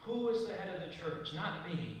is. Who is the head of the church? Not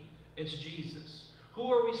me. It's Jesus.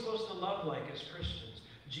 Who are we supposed to love like as Christians?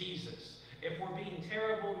 Jesus. If we're being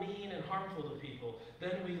terrible, mean, and harmful to people,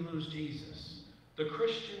 then we lose Jesus. The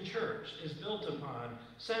Christian church is built upon,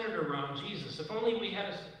 centered around Jesus. If only we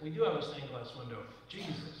do have a stained glass window.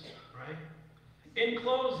 Jesus, right? In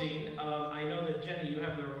closing, I know that Jenny, you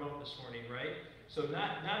have the remote this morning, right? So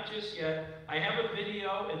not just yet. I have a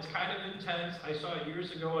video. It's kind of intense. I saw it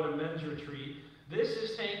years ago at a men's retreat. This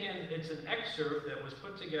is taken, it's an excerpt that was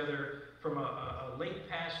put together from a late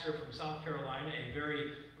pastor from South Carolina, a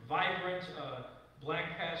very vibrant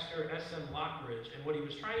black pastor, S.M. Lockridge. And what he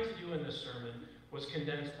was trying to do in this sermon was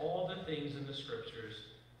condense all the things in the scriptures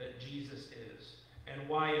that Jesus is. And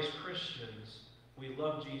why, as Christians, we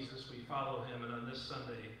love Jesus, we follow him, and on this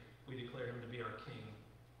Sunday, we declare him to be our King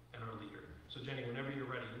and our leader. So Jenny, whenever you're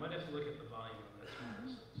ready, you might have to look at the volume on this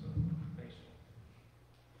one. So, thanks, Jenny.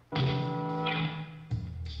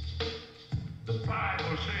 The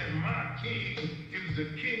Bible says, my King is the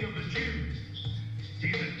King of the Jews.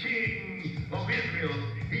 He's the King of Israel.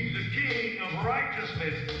 He's the King of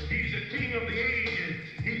righteousness. He's the King of the ages.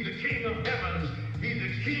 He's the King of heaven. He's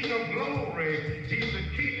the King of glory. He's the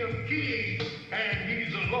King of kings. And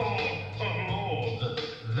he's the Lord of lords.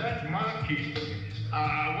 That's my King.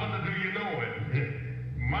 I wonder, do you know it?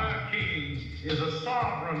 My King is a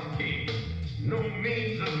sovereign King. No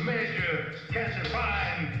means of measure can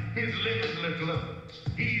define his limitless love.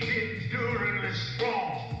 He's enduringly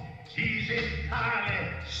strong. He's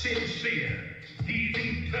entirely sincere. He's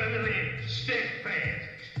eternally steadfast.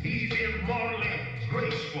 He's immortally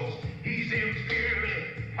graceful. He's imperially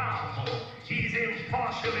powerful. He's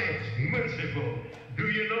impartially merciful. Do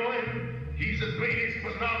you know him? He's the greatest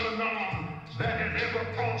phenomenon that has ever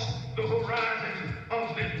crossed the horizon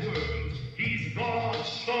of this world. He's God's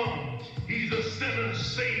Son. He's a sinner's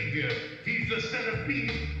Savior. He's the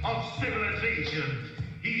centerpiece of civilization.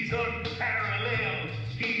 He's unparalleled.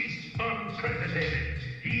 He's unprecedented.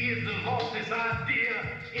 He is the loftiest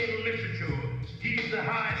idea in literature. He's the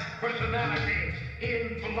highest personality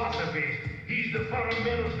in philosophy. He's the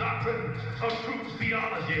fundamental doctrine of true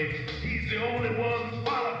theology. He's the only one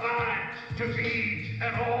qualified to be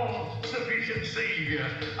an all-sufficient Savior.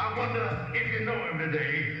 I wonder if you know him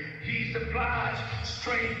today. He supplies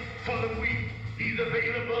strength for the weak. He's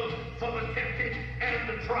available for the tempted and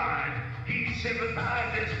the tried. He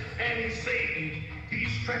sympathizes and he saves. He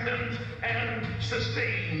strengthens and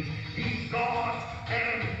sustains. He guards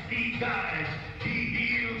and he guides. He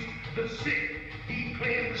heals the sick. He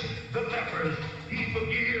cleanses the lepers. He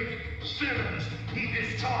forgives sinners. He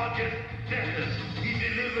discharges debtors. He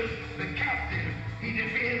delivers the captive. He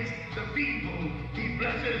defends the feeble. He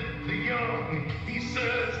blesses the young. He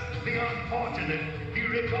serves the unfortunate. He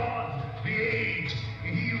regards the aged.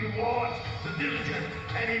 He rewards the diligent,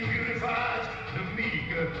 and he beautifies the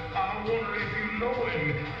meek. I wonder if you know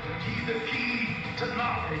him. He's the key to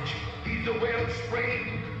knowledge. He's the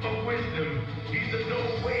wellspring of wisdom. He's the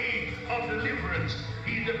doorway of deliverance.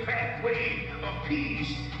 He's the pathway of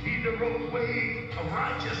peace. He's the roadway of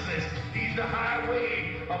righteousness. He's the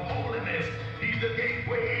highway of holiness. He's the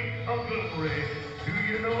gateway of glory. Do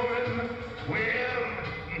you know him? Well,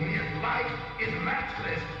 his life is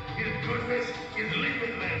matchless. His goodness is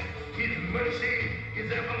limitless. His mercy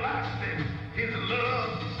is everlasting. His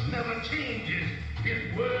love never changes.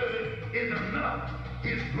 His word is enough.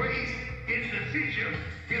 His grace is sufficient.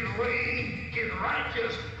 His reign is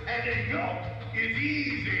righteous. And his yoke is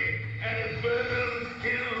easy. And his burden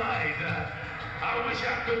is light. I wish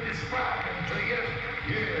I could describe him to you.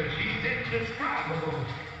 Yes, he's indescribable.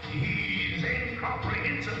 He's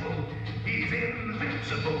incomprehensible. He's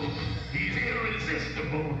invincible. He's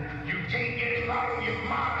irresistible. You can't get him out of your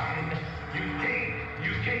mind. You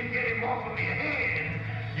can't get him off of your hand.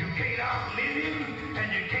 You can't outlive him,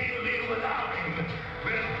 and you can't live without him.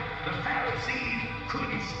 But Pharisees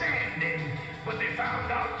couldn't stand him, but they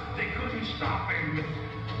found out they couldn't stop him.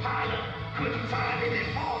 Pilate couldn't find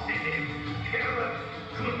any fault in him. Herod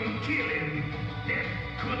couldn't kill him. Death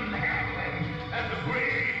couldn't handle him. And the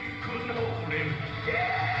grave couldn't hold him.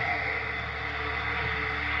 Yeah!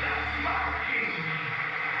 That's my king.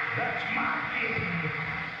 That's my king.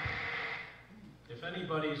 If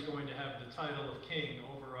anybody is going to have the title of king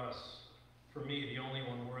over us, for me, the only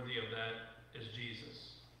one worthy of that is Jesus.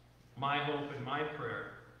 My hope and my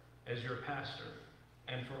prayer as your pastor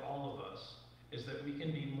and for all of us is that we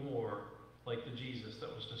can be more like the Jesus that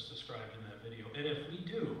was just described in that video. And if we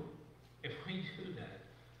do that,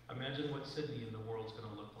 imagine what Sydney and the world's going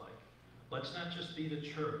to look like. Let's not just be the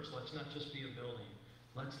church. Let's not just be a building.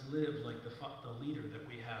 Let's live like the leader that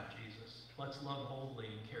we have, Jesus. Let's love boldly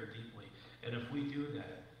and care deeply. And if we do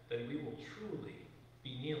that, then we will truly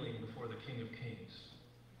be kneeling before the King of Kings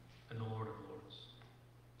and the Lord of Lords.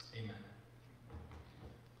 Amen.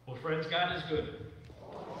 Well, friends, God is good.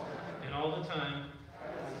 And all the time.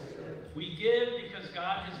 We give because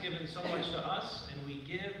God has given so much to us, and we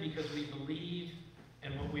give because we believe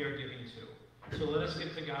in what we are giving to. So let us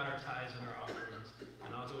give to God our tithes and our offerings.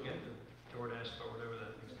 And I'll go get the DoorDash or whatever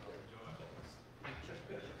that thing's called.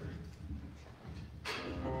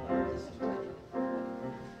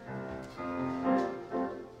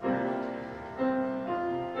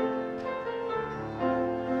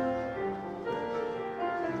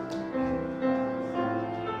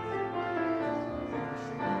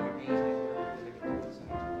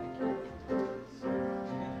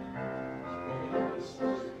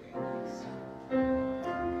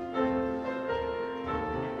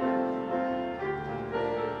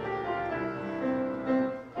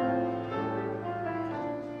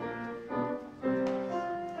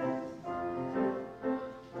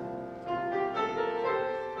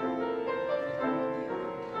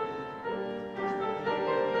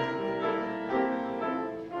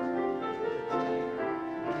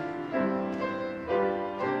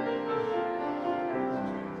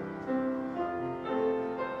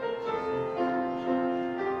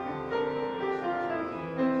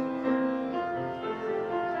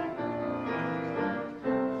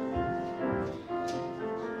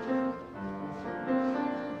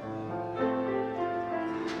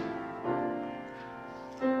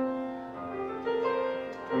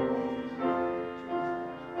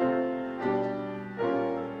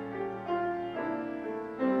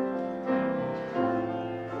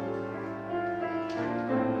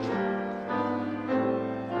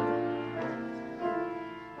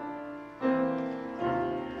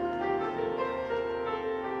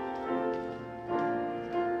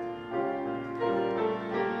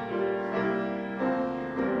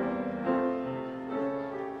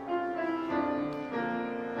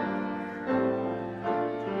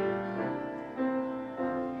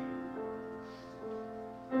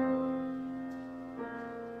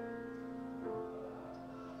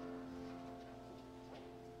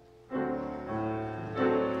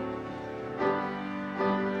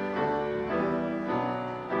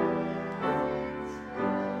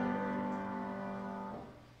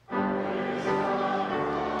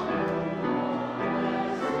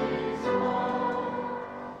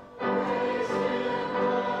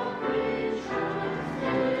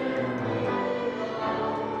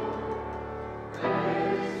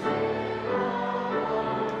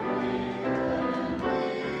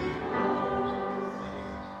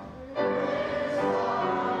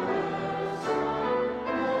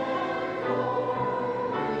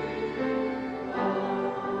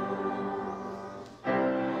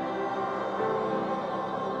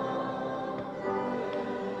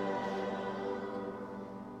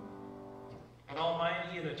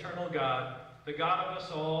 Eternal God, the God of us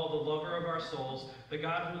all, the lover of our souls, the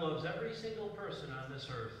God who loves every single person on this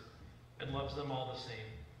earth and loves them all the same.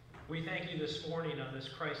 We thank you this morning on this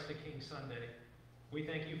Christ the King Sunday. We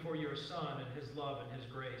thank you for your Son and his love and his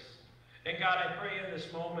grace. And God, I pray in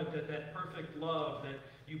this moment that that perfect love that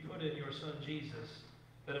you put in your Son Jesus,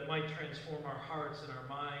 that it might transform our hearts and our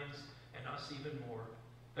minds and us even more.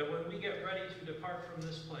 That when we get ready to depart from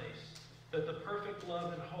this place, that the perfect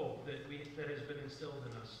love and hope that has been instilled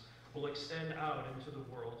in us will extend out into the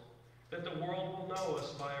world. That the world will know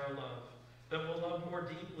us by our love. That we'll love more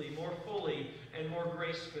deeply, more fully, and more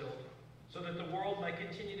grace-filled. So that the world might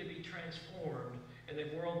continue to be transformed, and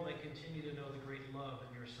the world might continue to know the great love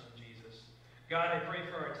in your Son, Jesus. God, I pray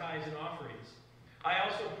for our tithes and offerings. I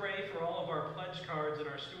also pray for all of our pledge cards and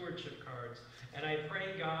our stewardship cards. And I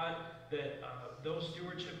pray, God, that those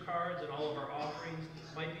stewardship cards and all of our offerings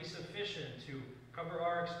might be sufficient to cover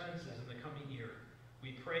our expenses in the coming year.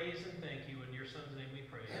 We praise and thank you. In your Son's name we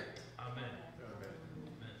pray. Amen. Amen.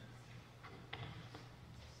 Amen.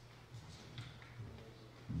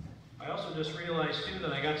 I also just realized, too,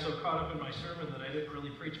 that I got so caught up in my sermon that I didn't really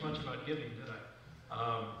preach much about giving, did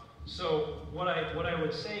I? So what I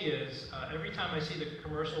would say is, every time I see the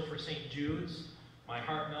commercial for St. Jude's, my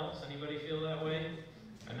heart melts. Anybody feel that way?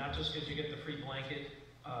 And not just because you get the free blanket.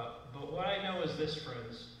 But what I know is this,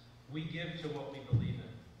 friends. We give to what we believe in.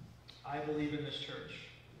 I believe in this church.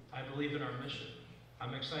 I believe in our mission.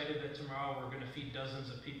 I'm excited that tomorrow we're going to feed dozens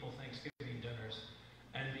of people Thanksgiving dinners.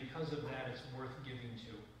 And because of that, it's worth giving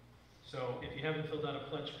to. So if you haven't filled out a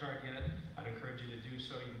pledge card yet, I'd encourage you to do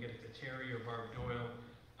so. You can get it to Terry or Barb Doyle.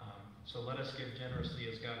 So let us give generously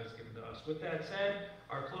as God has given to us. With that said,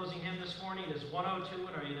 our closing hymn this morning is 102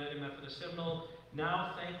 in our United Methodist hymnal.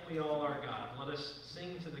 Now thank we all our God. Let us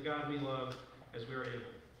sing to the God we love as we are able.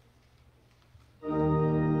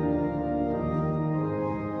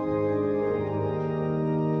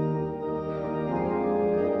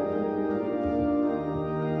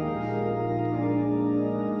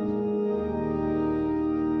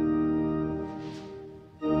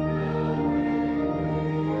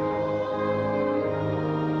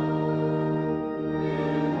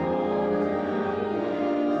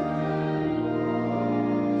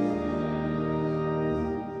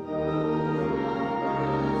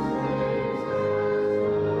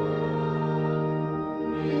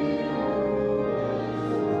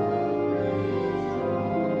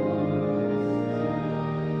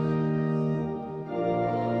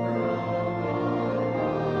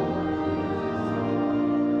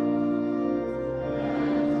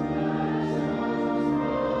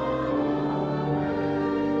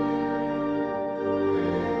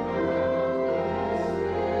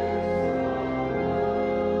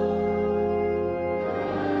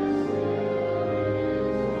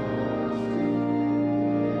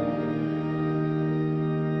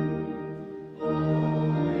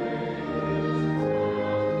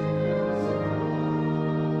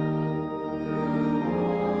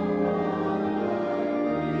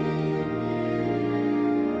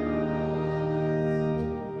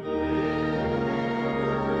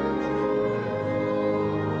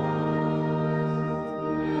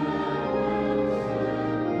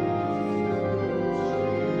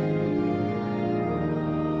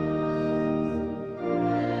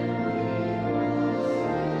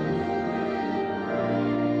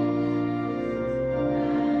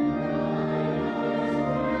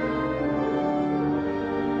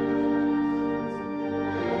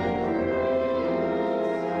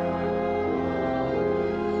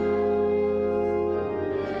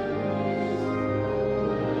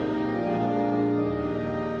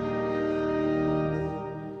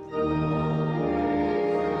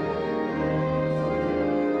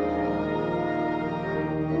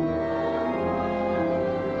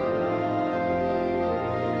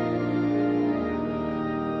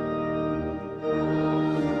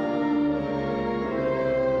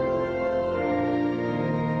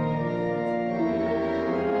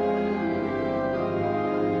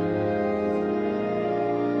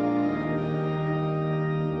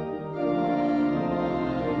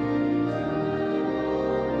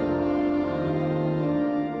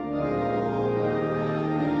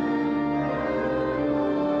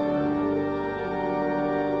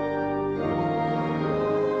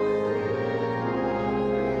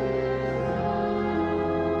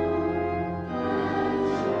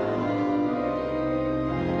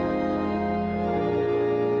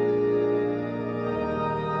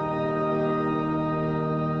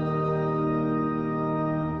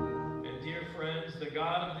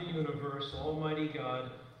 Almighty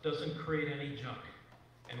God doesn't create any junk.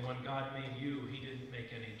 And when God made you, he didn't make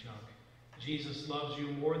any junk. Jesus loves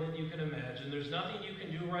you more than you can imagine. There's nothing you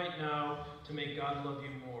can do right now to make God love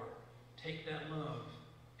you more. Take that love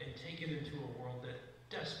and take it into a world that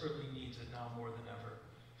desperately needs it now more than ever.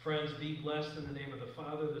 Friends, be blessed in the name of the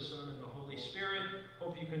Father, the Son, and the Holy Spirit.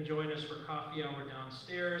 Hope you can join us for coffee hour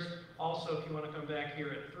downstairs. Also, if you want to come back here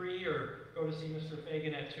at 3 or go to see Mr.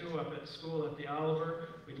 Fagan at 2 up at school at the Oliver,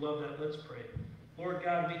 we'd love that. Let's pray. Lord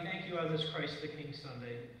God, we thank you on this Christ the King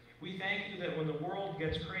Sunday. We thank you that when the world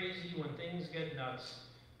gets crazy, when things get nuts,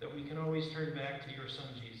 that we can always turn back to your Son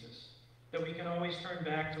Jesus. That we can always turn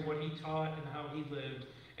back to what he taught and how he lived,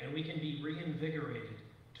 and we can be reinvigorated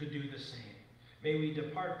to do the same. May we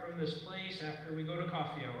depart from this place after we go to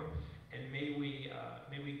coffee hour, and may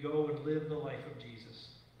we go and live the life of Jesus.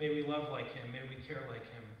 May we love like him. May we care like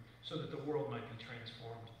him, so that the world might be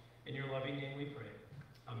transformed. In your loving name we pray.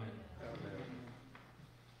 Amen. Amen.